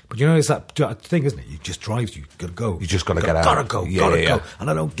 But you know, it's that thing, isn't it? You just drives you. Got to go. You just got to get out. Gotta go. Yeah, gotta yeah. go. And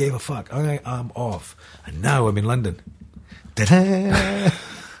I don't give a fuck. I am off. And now I'm in London. Ta-da!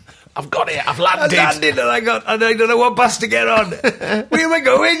 I've got it. I've landed. I landed, and I don't know what bus to get on. Where am I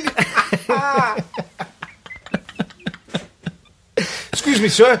going? Excuse me,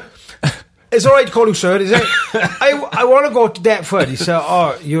 sir. It's all right to call you sir, is it? I want to go to Deptford. He said,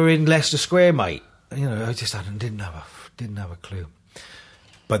 "Oh, you're in Leicester Square, mate." You know, I just didn't have a clue.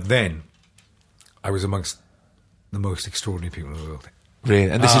 But then, I was amongst the most extraordinary people in the world. Really?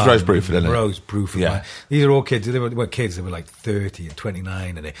 And this is Rose Bruford, isn't it? Rose Bruford. Yeah. Man. These are all kids. They weren't kids. They were like 30 and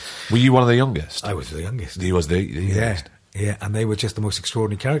 29. And Were you one of the youngest? I was the youngest. He was the youngest. Yeah, and they were just the most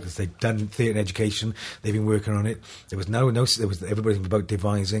extraordinary characters. They'd done theatre and education. They've been working on it. There was everybody was about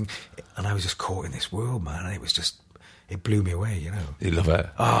devising, and I was just caught in this world, man. And it blew me away, you know. You love it?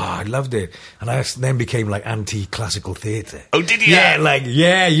 Oh, I loved it. And I then became like anti-classical theatre. Oh, did you?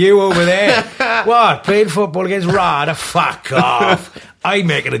 Yeah, you over there. What, playing football against Rada? Fuck off. I'm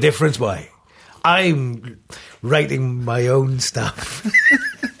making a difference, boy. I'm writing my own stuff.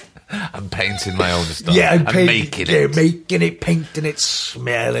 I'm painting my own stuff. Yeah, I'm making it. Making it, painting it,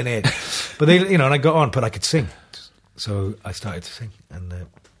 smelling it. But and I got on, but I could sing. So I started to sing, and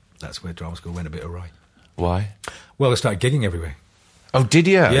that's where drama school went a bit awry. Why? Well, I started gigging everywhere. Oh, did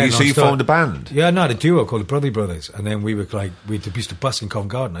you? Yeah, So you formed a band? Yeah, no, I had a duo called the Brotherly Brothers, and then we used to busk in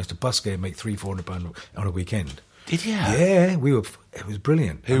Covent Garden. I used to busk there and make £300-400 on a weekend. Did you? Yeah, it was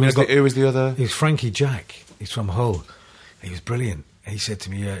brilliant. Who was the other? It was Frankie Jack. He's from Hull. He was brilliant. He said to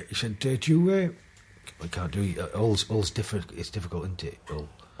me, he said, "Do you? I can't do it. All's different. It's difficult, isn't it? Well,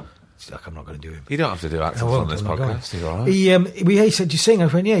 I'm not going to do him. You don't have to do accents on this podcast. You're all right. He said, "Do you sing?" I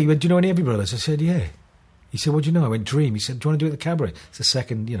went, "Yeah." He went, "Do you know any Every Brothers?" I said, "Yeah." He said, "What do you know?" I went, "Dream." He said, "Do you want to do it at the Cabaret?" It's the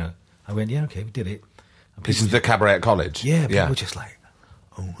second, I went, "Yeah, okay, we did it." This is the Cabaret at college? Yeah, people were just like,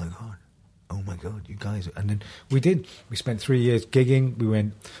 "Oh my God, you guys." And then we did. We spent 3 years gigging. We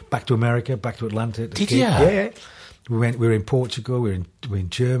went back to America, back to Atlanta. Did you? Yeah. We were in Portugal, we were in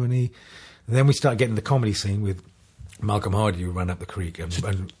Germany. And then we started getting the comedy scene with Malcolm Hardy, who ran up the creek.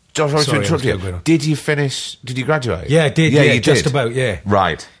 Sorry to interrupt you. Did you graduate? Yeah, I did. Yeah, you just did. about, yeah.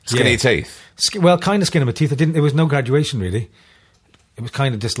 Right. Skin of your teeth? Well, kind of skin of my teeth. There was no graduation, really. It was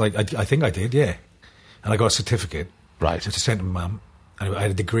kind of just like, I think I did, yeah. And I got a certificate. Right. Which I sent to my mum. And I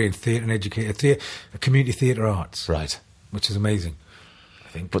had a degree in theatre and community theatre arts, Right. which is amazing, I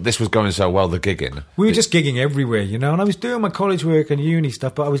think. But this was going so well, the gigging. We were just gigging everywhere, you know, and I was doing my college work and uni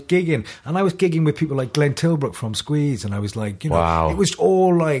stuff, but I was gigging, and I was gigging with people like Glenn Tilbrook from Squeeze, and I was like, you know, Wow. it was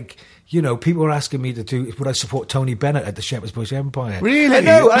all like, you know, people were asking me would I support Tony Bennett at the Shepherd's Bush Empire? Really? I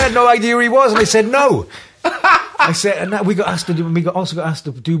know, I had no idea who he was, and I said no. I said, and that we got asked to do, also got asked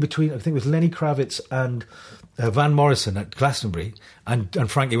to do between, I think it was Lenny Kravitz and Van Morrison at Glastonbury, and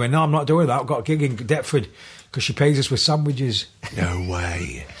Frankie went, no, I'm not doing that, I've got a gig in Deptford, because she pays us with sandwiches. No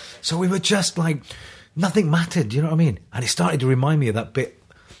way. So we were just like, nothing mattered, you know what I mean? And it started to remind me of that bit.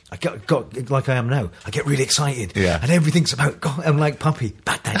 I got like I am now. I get really excited. Yeah. And everything's about, God, I'm like Puppy.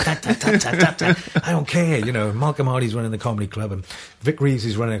 I don't care, you know. Malcolm Hardy's running the comedy club, and Vic Reeves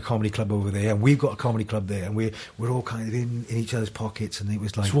is running a comedy club over there, and we've got a comedy club there, and we're all kind of in each other's pockets, and it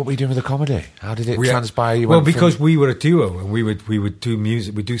was like... So what were you doing with the comedy? How did it transpire? You Well, went because from... we were a duo, and we would do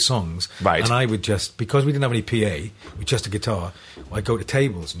music, we'd do songs. Right. And I would just, because we didn't have any PA, with just a guitar, I'd go to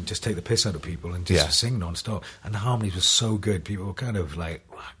tables and just take the piss out of people and just sing non-stop. And the harmonies were so good, people were kind of like...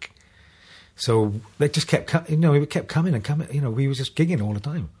 Fuck. So they just kept, you know, it kept coming and coming. You know, we were just gigging all the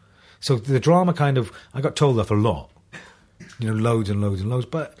time. So the drama kind of, I got told off a lot, you know, loads and loads and loads.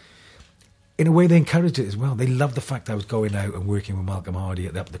 But in a way, they encouraged it as well. They loved the fact I was going out and working with Malcolm Hardy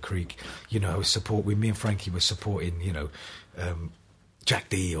up the creek. You know, I was me and Frankie were supporting, you know, Jack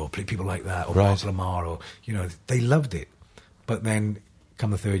D or people like that, or Mark Lamar, or, you know, they loved it. But then, come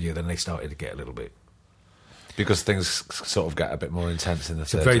the third year, then they started to get a little bit. Because things sort of get a bit more intense in the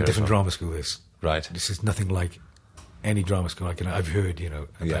third year. It's a very different drama school, this. Right. This is nothing like any drama school I've heard, you know.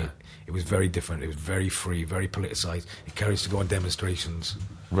 About. It was very different. It was very free, very politicised. Encouraged to go on demonstrations.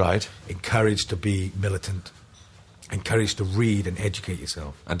 Right. Encouraged to be militant. Encouraged to read and educate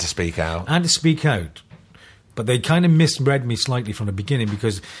yourself. And to speak out. And to speak out. But they kind of misread me slightly from the beginning,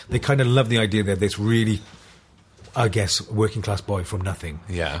 because they kind of loved the idea that this really, I guess, working class boy from nothing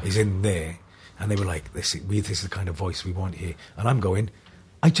is in there. And they were like, this is the kind of voice we want here. And I'm going,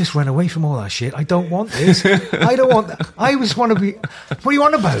 I just ran away from all that shit. I don't want this. I don't want that. I just want to be... What are you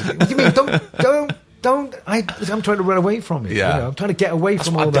on about? What do you mean? Don't... I'm trying to run away from it. Yeah. You know? I'm trying to get away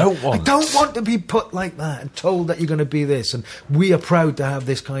from all that. I don't want to be put like that and told that you're going to be this. And we are proud to have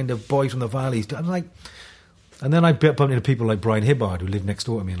this kind of boy from the valleys. I'm like... And then I bumped into people like Brian Hibbard, who lived next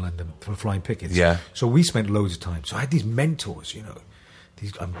door to me in London, for Flying Pickets. Yeah. So we spent loads of time. So I had these mentors, you know.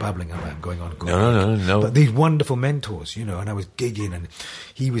 I'm babbling, I'm going on. No. But these wonderful mentors, you know, and I was gigging, and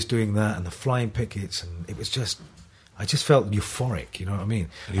he was doing that, and the Flying Pickets, and it was just, I just felt euphoric, you know what I mean?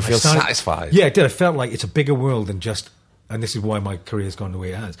 You feel satisfied? Yeah, I did. I felt like it's a bigger world than just, and this is why my career's gone the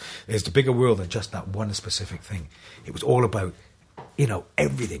way it has, it's a bigger world than just that one specific thing. It was all about, you know,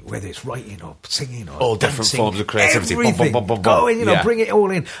 everything, whether it's writing or singing or all dancing, different forms of creativity. Everything. Boom. Go in, you know, bring it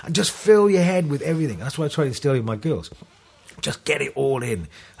all in, and just fill your head with everything. That's what I try to instill in my girls. Just get it all in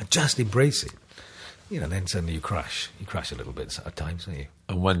and just embrace it. You know, then suddenly you crash. You crash a little bit at times, don't you?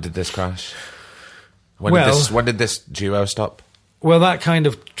 And when did this crash? When did this duo stop? Well, that kind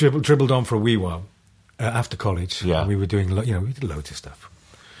of dribbled on for a wee while after college. Yeah. We were doing, you know, we did loads of stuff.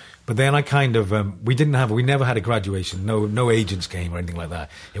 But then I kind of, we never had a graduation. No agents came or anything like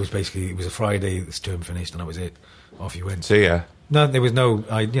that. It was basically, it was a Friday, this term finished, and that was it. Off you went. See ya. No, there was no,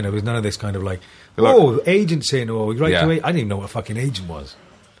 there was none of this kind of like, agents in, or I didn't even know what a fucking agent was.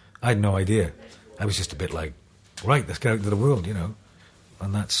 I had no idea. I was just a bit like, right, let's get out into the world, you know.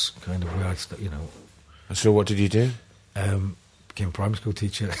 And that's kind of where I, you know. And so what did you do? Became a primary school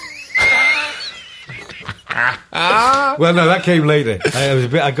teacher. Well, no, that came later.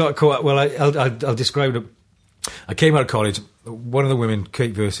 I got caught. Well, I'll describe it. I came out of college. One of the women,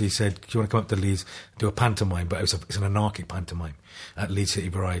 Kate Versey, said, "Do you want to come up to Leeds, do a pantomime?" But it's an anarchic pantomime at Leeds City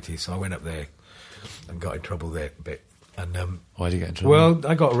Variety. So I went up there and got in trouble there a bit. And why did you get in trouble? Well,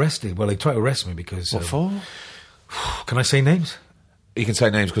 I got arrested. Well, they tried to arrest me because. What for? Can I say names? You can say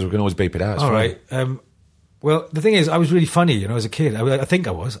names because we can always beep it out. All right. Well, the thing is, I was really funny, you know, as a kid. I think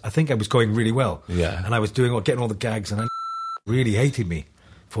I was. I think I was going really well. Yeah. And I was getting all the gags, and I really hated me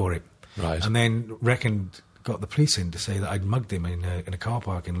for it. Right. And then got the police in to say that I'd mugged him in a car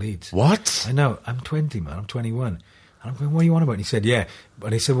park in Leeds. What? I know. I'm 20, man. I'm 21. And I'm going, what are you on about? And he said, yeah.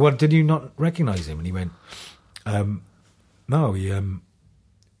 And he said, well, did you not recognise him? And he went, no, he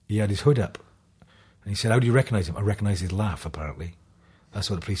had his hood up. And he said, how do you recognise him? I recognise his laugh, apparently.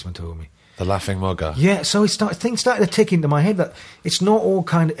 That's what the policeman told me. The laughing mugger. Yeah, so things started to tick into my head that it's not all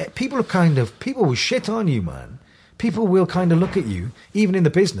kind of... People will shit on you, man. People will kind of look at you, even in the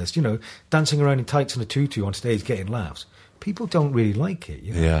business, you know, dancing around in tights and a tutu on stage getting laughs. People don't really like it,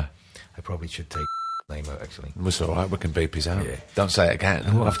 you know. Yeah. I probably should take name out, actually. It was all right. We can beep his out. Yeah. Don't say it again.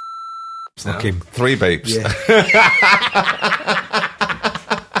 And what fuck him. 3 beeps. Yeah.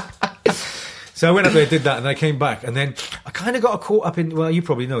 So I went up there, did that, and I came back, and then I kind of got caught up in. Well, you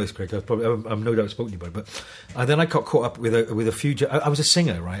probably know this, Craig. I'm no doubt spoken to you about it, but then I got caught up with a few. I was a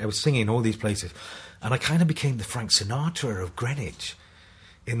singer, right? I was singing in all these places, and I kind of became the Frank Sinatra of Greenwich,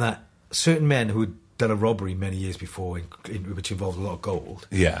 in that certain men who had done a robbery many years before, which involved a lot of gold,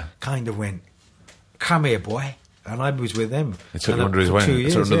 kind of went, "Come here, boy," and I was with them. It took you under his wing.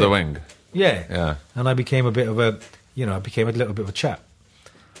 It took under the wing. Yeah, and I became a bit of a, I became a little bit of a chap,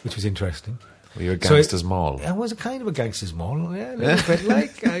 which was interesting. Were you a gangster's mole? I was a kind of a gangster's mole, yeah, a little bit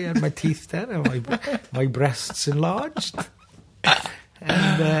like. I had my teeth done and my breasts enlarged.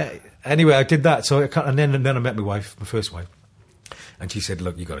 And anyway, I did that. So and then I met my wife, my first wife, and she said,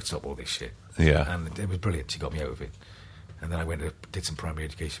 "Look, you got to stop all this shit." Yeah, and it was brilliant. She got me out of it, and then I went and did some primary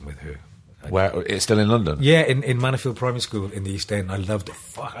education with her. Where it's still in London? Yeah, in Mannifield Primary School in the East End. I loved it.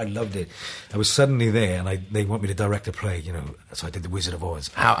 I loved it. I was suddenly there, and they want me to direct a play. So I did The Wizard of Oz.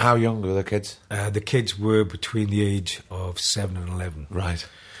 How young were the kids? The kids were between the age of 7 and 11. Right.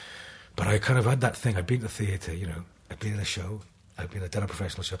 But I kind of had that thing. I'd been to the theatre. I'd been in a show. I'd done a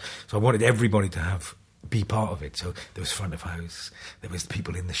professional show. So I wanted everybody to be part of it. So there was front of house, there was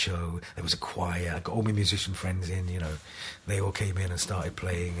people in the show, there was a choir. I got all my musician friends in, they all came in and started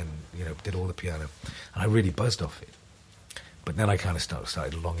playing and, did all the piano. And I really buzzed off it. But then I kind of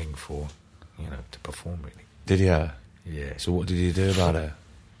started longing for, to perform, really. Did you? Yeah. So what did you do about it?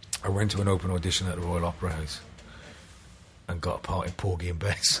 I went to an open audition at the Royal Opera House and got a part in Porgy and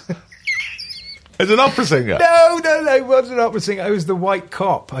Bess. As an opera singer? No, I wasn't an opera singer. I was the white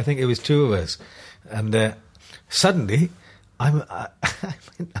cop. I think it was 2 of us. And suddenly, I'm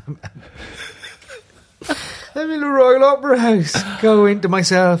in the Royal Opera House, going to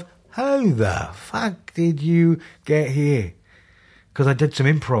myself, how the fuck did you get here? Because I did some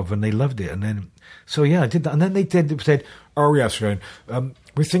improv and they loved it. And then, I did that. And then they said, oh, yes, Ron,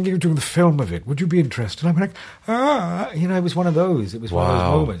 we're thinking of doing the film of it. Would you be interested? And I'm like, it was one of those. It was one of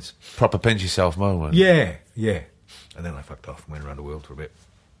those moments. Proper pinch yourself moment. Yeah. And then I fucked off and went around the world for a bit.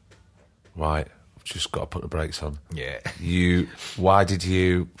 Right. Just got to put the brakes on. Yeah. Why did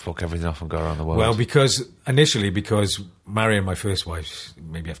you fuck everything off and go around the world? Well, because Marion, my first wife,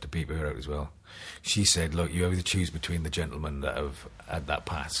 maybe I have to beep her out as well. She said, look, you either choose between the gentlemen that have had that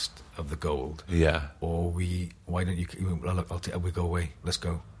past of the gold. Yeah. Or why don't you, look, we'll go away. Let's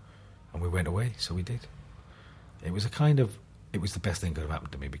go. And we went away, so we did. It was it was the best thing that could have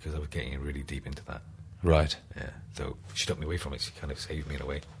happened to me because I was getting really deep into that. Right. Yeah. So she took me away from it. She kind of saved me in a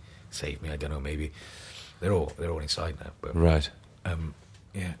way. Saved me, I don't know, maybe. They're all inside now. But, right.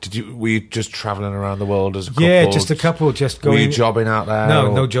 Yeah. Were you just travelling around the world as a couple? Yeah, just a couple, just going. Were you jobbing out there?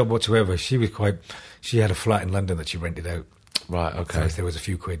 No job whatsoever. She had a flat in London that she rented out. Right, okay. So there was a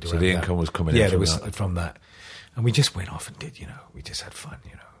few quid around. So the income was coming in. Yeah, there was from that. And we just went off and did, we just had fun,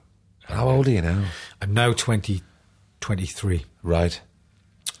 And how old are you now? I'm now 23. Right.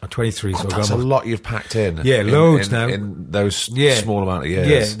 I'm 23. God, so that's a lot you've packed in. Yeah, loads now. In those small amount of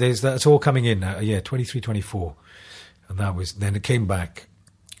years. Yeah, that's all coming in now. Yeah, 23, 24. And then it came back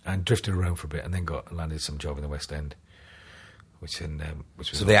and drifted around for a bit and then landed some job in the West End. Which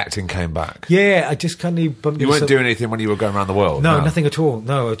was so the acting came back? Yeah, I just kind of bumped. You weren't doing anything when you were going around the world? No, nothing at all.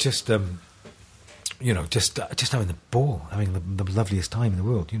 No, just, just having the ball, having the loveliest time in the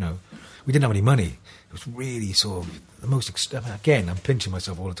world, We didn't have any money. It was really sort of the most... again, I'm pinching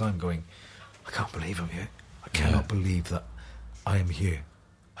myself all the time going, I can't believe I'm here. I cannot believe that I am here.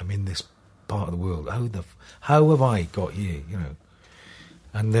 I'm in this part of the world. How have I got here,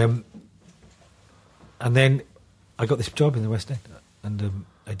 And then I got this job in the West End and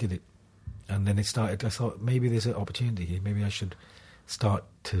I did it. And then it started, I thought, maybe there's an opportunity here. Maybe I should start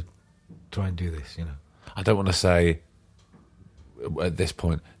to try and do this, I don't want to say... at this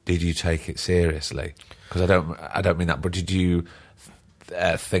point, did you take it seriously? Because I don't mean that, but did you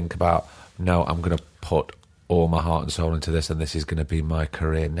think about, no, I'm going to put all my heart and soul into this and this is going to be my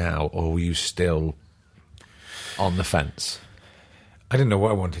career now? Or were you still on the fence? I didn't know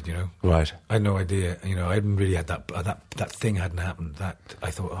what I wanted, Right. I had no idea. I hadn't really had that thing hadn't happened. That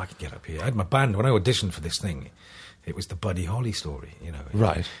I thought, I could get up here. I had my band. When I auditioned for this thing, it was the Buddy Holly story,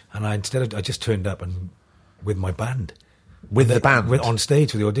 Right. And I just turned up and with my band. With the band? On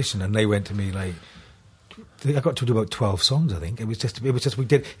stage for the audition, and they went to me like, I got to do about 12 songs, I think. It was just we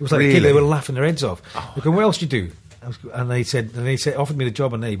did, it was like really? they were laughing their heads off. Look, what else do you do? And they said, offered me the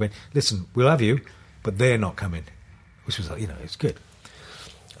job, and they went, listen, we'll have you, but they're not coming. Which was like, it's good.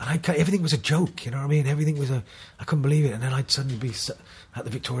 And everything was a joke, you know what I mean? Everything was I couldn't believe it. And then I'd suddenly be at the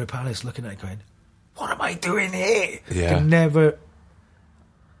Victoria Palace looking at it going, what am I doing here? Yeah. I can never.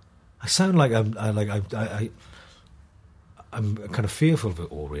 I sound like I'm kind of fearful of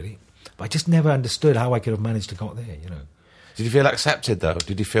it all, really. But I just never understood how I could have managed to got there, you know. Did you feel accepted, though?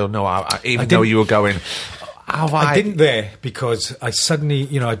 Did you feel, even though you were going... I didn't there because I suddenly,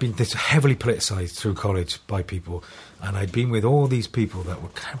 you know, I'd been this heavily politicised through college by people, and I'd been with all these people that were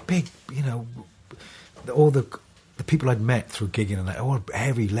kind of big, you know, all the people I'd met through gigging and that, all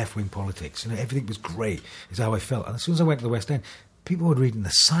heavy left-wing politics, you know, everything was great, is how I felt. And as soon as I went to the West End, people were reading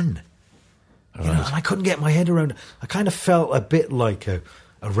The Sun, you know, and I couldn't get my head around it. I kind of felt a bit like a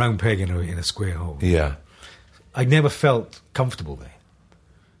round peg in a square hole. Yeah. I never felt comfortable there.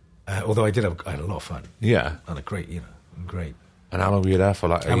 Although I had a lot of fun. Yeah. And great. And how long were you there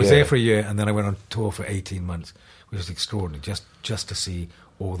for? I was there for a year, and then I went on tour for 18 months, which was extraordinary, just to see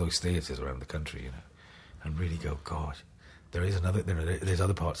all those theatres around the country, you know, and really go, gosh, there's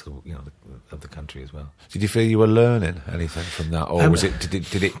other parts of the country as well. Did you feel you were learning anything from that, or was it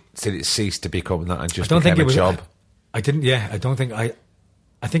did it cease to become that and just became a job? I didn't. Yeah, I don't think I.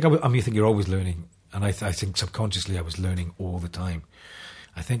 I think I think you're always learning, and I think subconsciously I was learning all the time.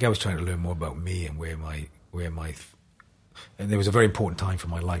 I think I was trying to learn more about me and and there was a very important time for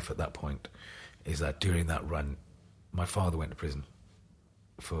my life at that point, is that during that run, my father went to prison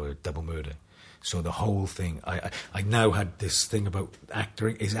for double murder. So the whole thing, I now had this thing about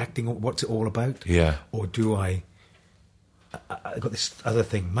acting. Is acting what's it all about? Yeah. Or do I got this other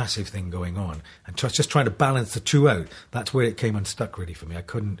thing, massive thing going on, and just trying to balance the two out. That's where it came unstuck really for me. I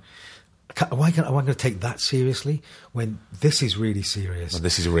couldn't. Why am I going to take that seriously when this is really serious? Well,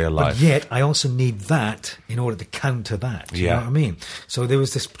 this is real life. But yet, I also need that in order to counter that. Do you know what I mean? So there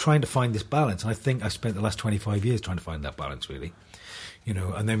was this trying to find this balance. And I think I spent the last 25 years trying to find that balance, really. You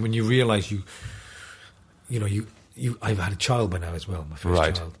know, and then when you realise I've had a child by now as well, my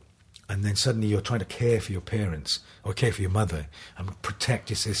first child. And then suddenly you're trying to care for your parents or care for your mother and protect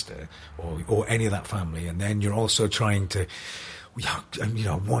your sister or any of that family. And then you're also trying to...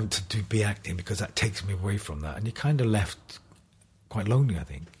 want to be acting because that takes me away from that. And you're kind of left quite lonely, I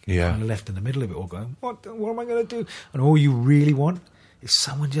think. Yeah. You're kind of left in the middle of it all going, what am I going to do? And all you really want is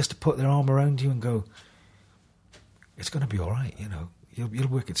someone just to put their arm around you and go, it's going to be all right, you know. You'll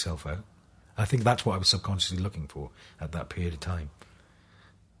work itself out. I think that's what I was subconsciously looking for at that period of time.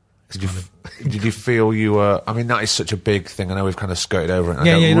 Did you feel you were... I mean, that is such a big thing. I know we've kind of skirted over it. I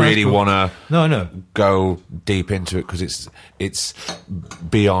don't really want to go deep into it because it's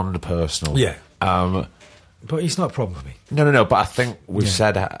beyond personal. Yeah. But it's not a problem for me. No. But I think we've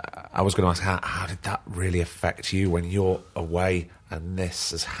said... I was going to ask, how did that really affect you when you're away and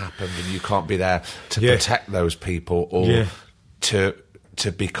this has happened and you can't be there to protect those people or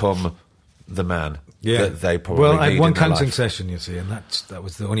to become the man? Yeah, that they probably need. I had one in their counselling life. session, you see, and that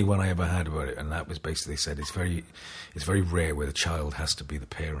was the only one I ever had about it, and that was basically said it's very rare where the child has to be the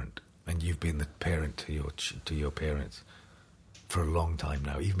parent, and you've been the parent to your parents for a long time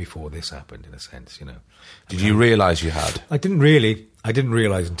now, even before this happened, in a sense, you know. Did you realise you had? I didn't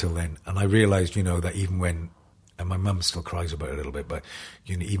realise until then, and I realised, you know, that even when, and my mum still cries about it a little bit, but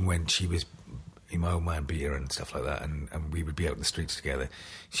you know, even when she was. My old man beat her and stuff like that, and we would be out in the streets together.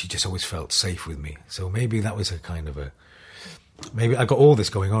 She just always felt safe with me. So maybe that was a kind of maybe I got all this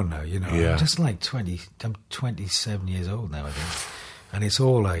going on now, you know. Yeah. I'm just like 20, I'm 27 years old now, I think. And it's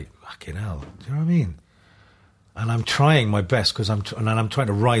all like, fucking hell, do you know what I mean? And I'm trying my best because I'm trying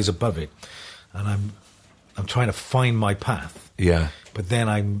to rise above it. And I'm trying to find my path. Yeah. But then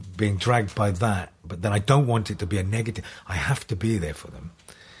I'm being dragged by that. But then I don't want it to be a negative. I have to be there for them.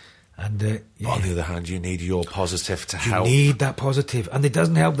 And on the other hand, you need your positive to help. You need that positive. And it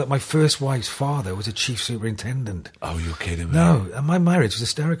doesn't help that my first wife's father was a chief superintendent. Oh, you're kidding me. No, and my marriage was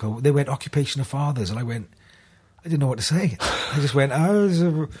hysterical. They went, occupation of fathers. And I didn't know what to say. I just went, I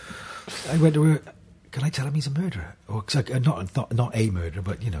went to her, can I tell him he's a murderer? Or not a murderer,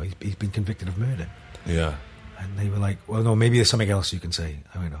 but, you know, he's been convicted of murder. Yeah. And they were like, well, no, maybe there's something else you can say.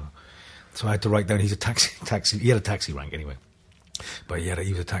 I went, oh. So I had to write down, he's a taxi. He had a taxi rank anyway. But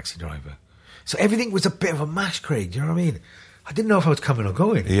he was a taxi driver. So everything was a bit of a mash, Craig. Do you know what I mean? I didn't know if I was coming or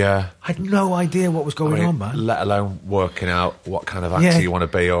going. Yeah. I had no idea what was going on, man. Let alone working out what kind of actor you want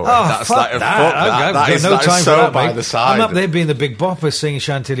to be. Or that's like that is so that, by mate. the side. I'm up there being the big bopper singing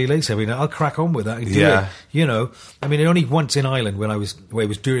Chantilly Lace every night. I'll crack on with that and do it. You know, I mean, only once in Ireland where it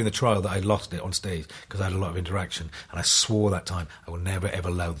was during the trial that I lost it on stage because I had a lot of interaction, and I swore that time I will never ever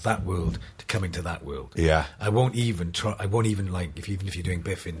allow that world to come into that world. Yeah. I won't even try. I won't even if you're doing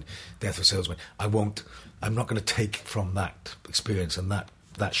Biff in Death of a Salesman. I'm not going to take from that experience and that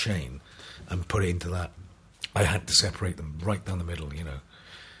shame and put it into that. I had to separate them right down the middle, you know.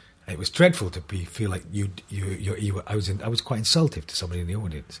 It was dreadful to feel like I was quite insultive to somebody in the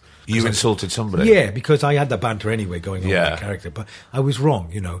audience. You insulted somebody? Yeah, because I had the banter anyway going on with Yeah. the character, but I was wrong,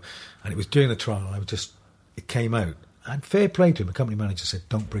 you know. And it was during the trial, it came out. And fair play to him, the company manager said,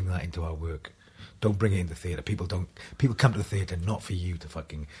 don't bring that into our work. Don't bring it into theatre. People come to the theatre not for you to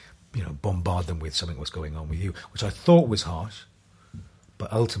fucking, you know, bombard them with something what's going on with you, which I thought was harsh,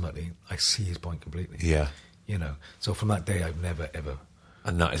 but ultimately I see his point completely. Yeah. You know, so from that day I've never ever.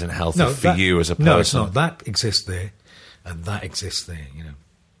 And that isn't healthy for you as a person. No, it's not. That exists there, and that exists there. You know,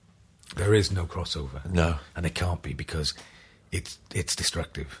 there is no crossover. No, and it can't be because it's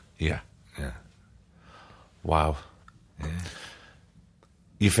destructive. Yeah. Yeah. Wow. Yeah.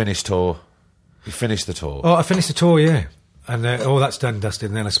 You finished the tour. Oh, I finished the tour, yeah. And that's done and dusted.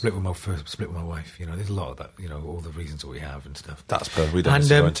 And then I split with my wife. You know, there's a lot of that. You know, all the reasons that we have and stuff. That's perfect. We don't need to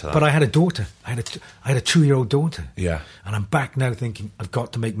go into that. But I had a daughter. I had a 2-year-old daughter. Yeah. And I'm back now thinking I've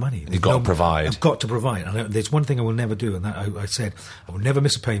got to make money. You've got to provide. I've got to provide. And there's one thing I will never do, and that I said I will never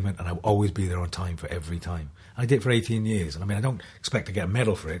miss a payment, and I will always be there on time for every time. I did it for 18 years, and I mean I don't expect to get a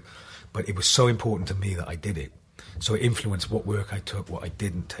medal for it, but it was so important to me that I did it. So it influenced what work I took, what I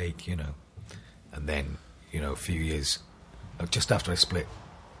didn't take, you know. And then, you know, a few years, just after I split,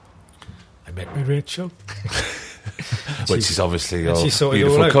 I met my Rachel. Which is obviously your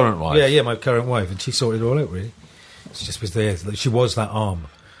beautiful current wife. Yeah, my current wife. And she sorted it all out, really. She just was there. She was that arm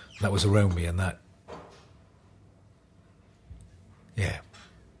that was around me and that... Yeah.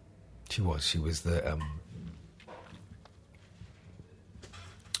 She was. She was the...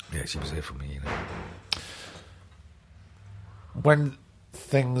 Yeah, she was there for me, you know. When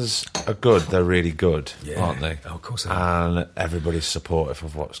things are good, they're really good, Yeah. aren't they? Oh, of course they are. And everybody's supportive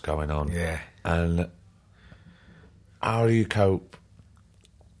of what's going on. Yeah. And how do you cope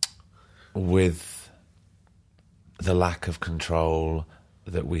with the lack of control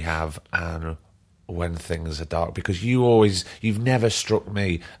that we have and when things are dark? Because you've never struck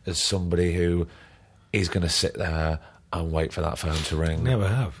me as somebody who is going to sit there and wait for that phone to ring. Never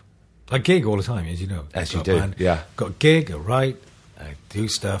have. I gig all the time, as you know. As you do, yeah. Got a gig, I write, I do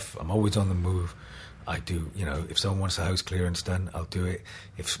stuff, I'm always on the move. I do, you know, if someone wants a house clearance done, I'll do it.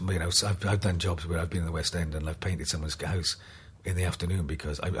 If, you know, I've done jobs where I've been in the West End and I've painted someone's house in the afternoon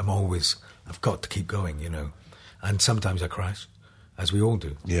because I've got to keep going, you know. And sometimes I crash, as we all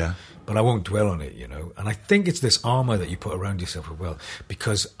do. Yeah. But I won't dwell on it, you know. And I think it's this armour that you put around yourself as well,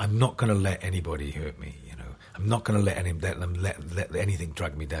 because I'm not going to let anybody hurt me, you know. I'm not going to let anything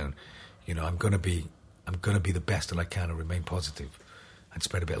drag me down. You know, I'm going to be the best that I can and remain positive and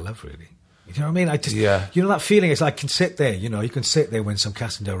spread a bit of love, really. You know what I mean? You know that feeling? It's like I can sit there, you know, you can sit there when some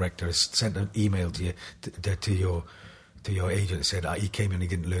casting director has sent an email to you, to your agent that said, he came in and he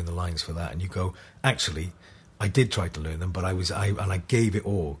didn't learn the lines for that. And you go, actually, I did try to learn them, but I gave it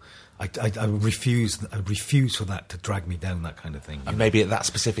all. I refused for that to drag me down, that kind of thing. And maybe at that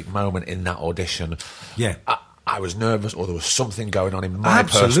specific moment in that audition, yeah, I was nervous, or there was something going on in my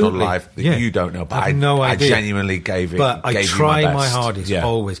personal life that you don't know. But I have no idea. I genuinely gave it. But I try my hardest, yeah.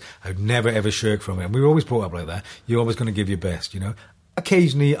 Always. I would never ever shirk from it. And we were always brought up like that. You're always going to give your best, you know.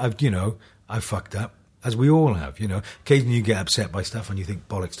 Occasionally, I've fucked up, as we all have, you know. Occasionally, you get upset by stuff and you think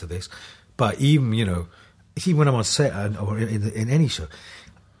bollocks to this. But even, you know, even when I'm on set or in any show,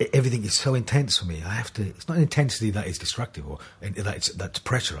 everything is so intense for me. I have to. It's not an intensity that is destructive or that's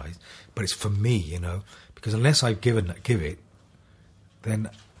pressurized, but it's for me, you know. Because unless I give it, then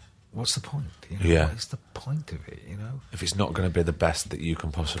what's the point? You know? Yeah. What is the point of it? You know, if it's not going to be the best that you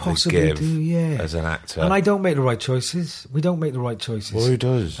can possibly give as an actor, and I don't make the right choices. We don't make the right choices. Well, who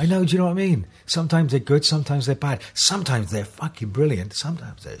does? I know. Do you know what I mean? Sometimes they're good. Sometimes they're bad. Sometimes they're fucking brilliant.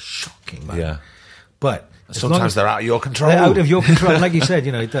 Sometimes they're shocking, man. Yeah. But sometimes they're out of your control. They're out of your control, like you said.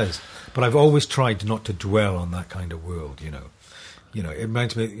 You know, it does. But I've always tried not to dwell on that kind of world. You know, it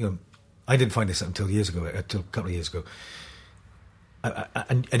reminds me. You know, I didn't find this out until a couple of years ago.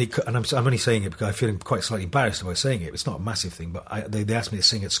 And I'm only saying it because I feel quite slightly embarrassed about saying it. It's not a massive thing, but they asked me to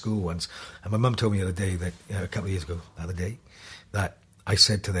sing at school once, and my mum told me the other day that a couple of years ago, that I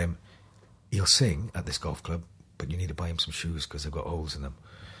said to them, "He'll sing at this golf club, but you need to buy him some shoes because they've got holes in them."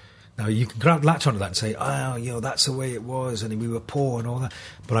 Now you can latch onto that and say, "Oh, you know, that's the way it was, and we were poor and all that."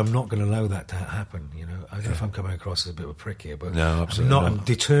 But I'm not going to allow that to happen. You know, I don't know if I'm coming across as a bit of a prick here, but no, absolutely not. I'm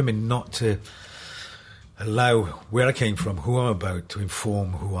determined not to allow where I came from, who I'm about, to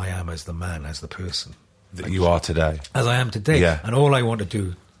inform who I am as the man, as the person that you are today, as I am today. Yeah. And all I want to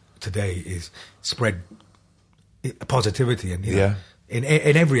do today is spread positivity and in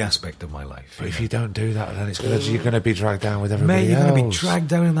every aspect of my life. But if you don't do that, then you're going to be dragged down with everybody else. Mate, you're going to be dragged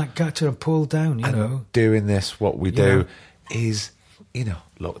down in that gutter and pulled down, you know. Doing this, what we do, is, you know,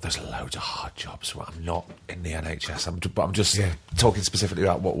 look, there's loads of hard jobs. Well, I'm not in the NHS, but I'm just talking specifically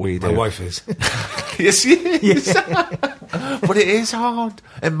about what we do. My wife is. Yes, she is. But it is hard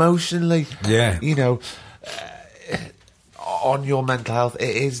emotionally. Yeah. You know, on your mental health,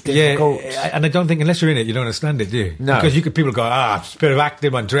 it is difficult. Yeah, and I don't think, unless you're in it, you don't understand it, do you? No. Because people go, it's a bit of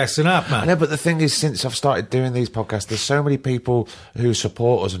acting and dressing up, man. I know, but the thing is, since I've started doing these podcasts, there's so many people who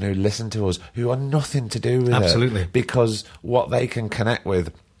support us and who listen to us who are nothing to do with it. Absolutely. Because what they can connect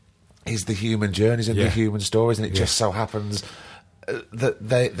with is the human journeys and the human stories, and it just so happens that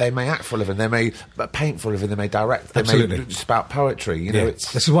they may act for a living, they may paint for a living, they may direct, they may spout poetry. You know,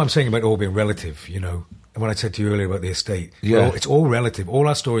 this is what I'm saying about it all being relative, you know. And when I said to you earlier about the estate, it's all relative. All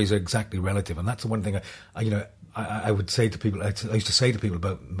our stories are exactly relative, and that's the one thing I would say to people. I used to say to people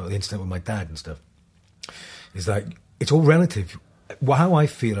about the incident with my dad and stuff. Is like it's all relative. How I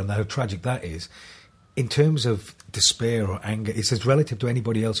feel and how tragic that is, in terms of despair or anger, it's as relative to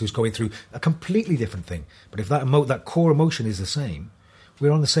anybody else who's going through a completely different thing. But if that core emotion is the same,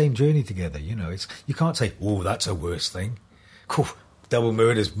 we're on the same journey together. You know, you can't say, "Oh, that's a worse thing." Cool. Double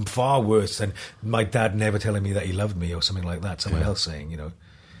murder is far worse than my dad never telling me that he loved me or something like that. Someone else saying, you know,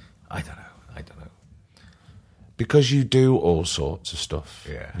 I don't know. Because you do all sorts of stuff.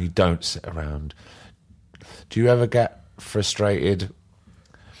 Yeah. You don't sit around. Do you ever get frustrated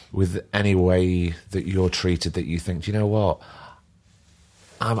with any way that you're treated that you think, do you know what?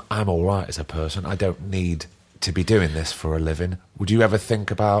 I'm all right as a person. I don't need to be doing this for a living. Would you ever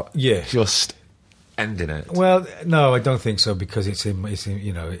think about just ending it? Well, no, I don't think so, because it's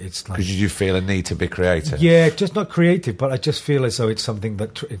you know, it's like, because you feel a need to be creative. Yeah, just not creative, but I just feel as though it's something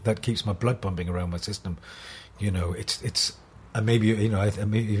that keeps my blood pumping around my system. You know, it's and maybe, you know,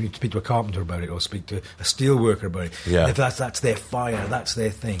 maybe you speak to a carpenter about it or speak to a steel worker about it. Yeah. If that's their fire, that's their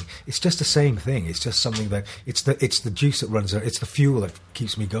thing. It's just the same thing. It's just something that it's the juice that runs there. It's the fuel that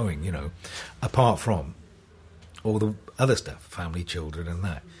keeps me going. You know, apart from all the other stuff, family, children, and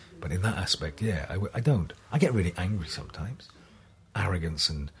that. But in that aspect, I don't. I get really angry sometimes. Arrogance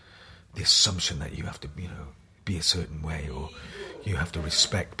and the assumption that you have to, you know, be a certain way, or you have to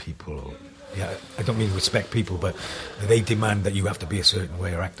respect people, or I don't mean respect people, but they demand that you have to be a certain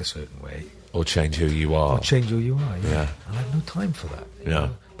way or act a certain way. Or change who you are. Or change who you are, yeah. And I have no time for that. You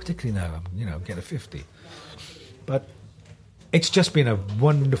know? Particularly now, I'm getting 50. But it's just been a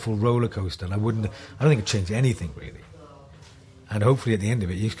wonderful roller coaster, and I don't think it'd change anything, really. And hopefully at the end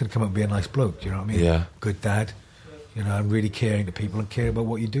of it, you can come up and be a nice bloke, do you know what I mean? Yeah. Good dad, you know, and really caring to people and care about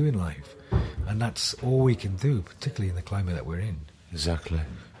what you do in life. And that's all we can do, particularly in the climate that we're in. Exactly.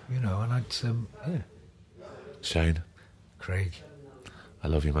 You know, and Shane. Craig. I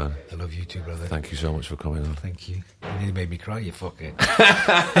love you, man. I love you too, brother. Thank you so much for coming on. Thank you. You nearly made me cry, you fucker.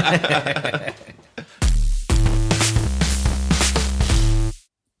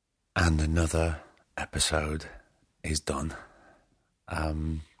 And another episode is done.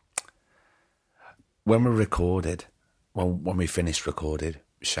 When we finished recorded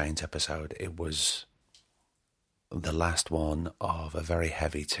Shane's episode, it was the last one of a very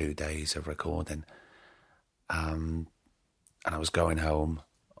heavy 2 days of recording. And I was going home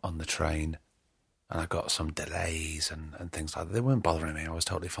on the train, and I got some delays and things like that. They weren't bothering me. I was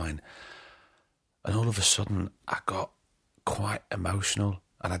totally fine. And all of a sudden, I got quite emotional,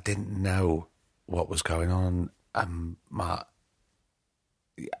 and I didn't know what was going on.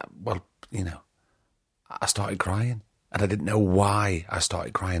 I started crying, and I didn't know why I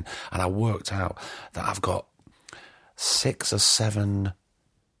started crying. And I worked out that I've got 6 or 7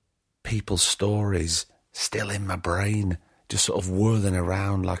 people's stories still in my brain, just sort of whirling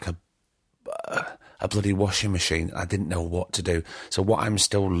around like a bloody washing machine. I didn't know what to do. So what I'm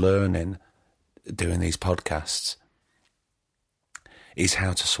still learning doing these podcasts is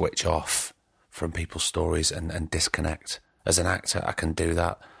how to switch off from people's stories and disconnect. As an actor, I can do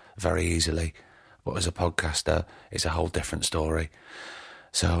that very easily, but as a podcaster, it's a whole different story.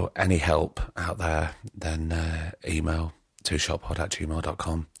 So any help out there, then email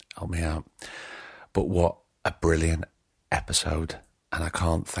twoshotpod@gmail.com. Help me out. But what a brilliant episode, and I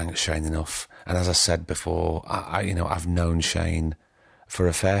can't thank Shane enough. And as I said before, I've known Shane for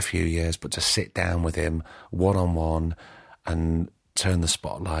a fair few years, but to sit down with him one-on-one and turn the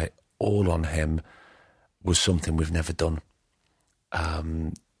spotlight all on him was something we've never done.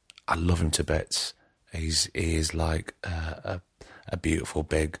 I love him to bits. He is like a beautiful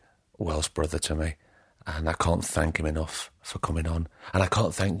big Welsh brother to me, and I can't thank him enough for coming on, and I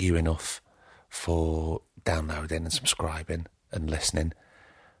can't thank you enough for downloading and subscribing and listening.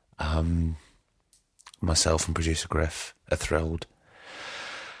 Myself and producer Griff are thrilled.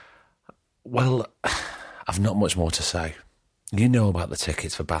 Well, I've not much more to say. You know about the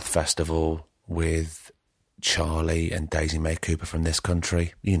tickets for Bath Festival with Charlie and Daisy May Cooper from This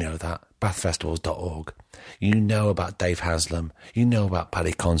Country. You know that. bathfestivals.org. You know about Dave Haslam. You know about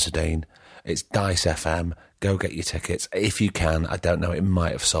Paddy Considine. It's Dice FM. Go get your tickets if you can. I don't know, it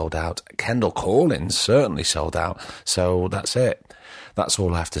might have sold out. Kendall Collins certainly sold out. So that's it. That's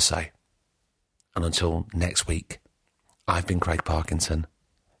all I have to say. And until next week, I've been Craig Parkinson.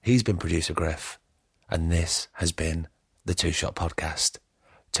 He's been producer Griff. And this has been the Two Shot Podcast.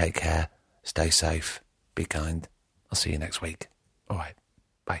 Take care. Stay safe. Be kind. I'll see you next week. All right.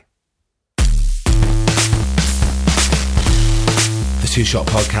 Bye. The Two Shot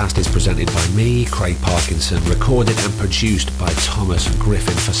Podcast is presented by me, Craig Parkinson, recorded and produced by Thomas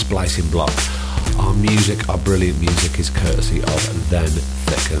Griffin for Splicing Block. Our brilliant music is courtesy of Then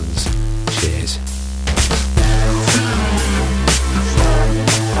Thickens. Cheers.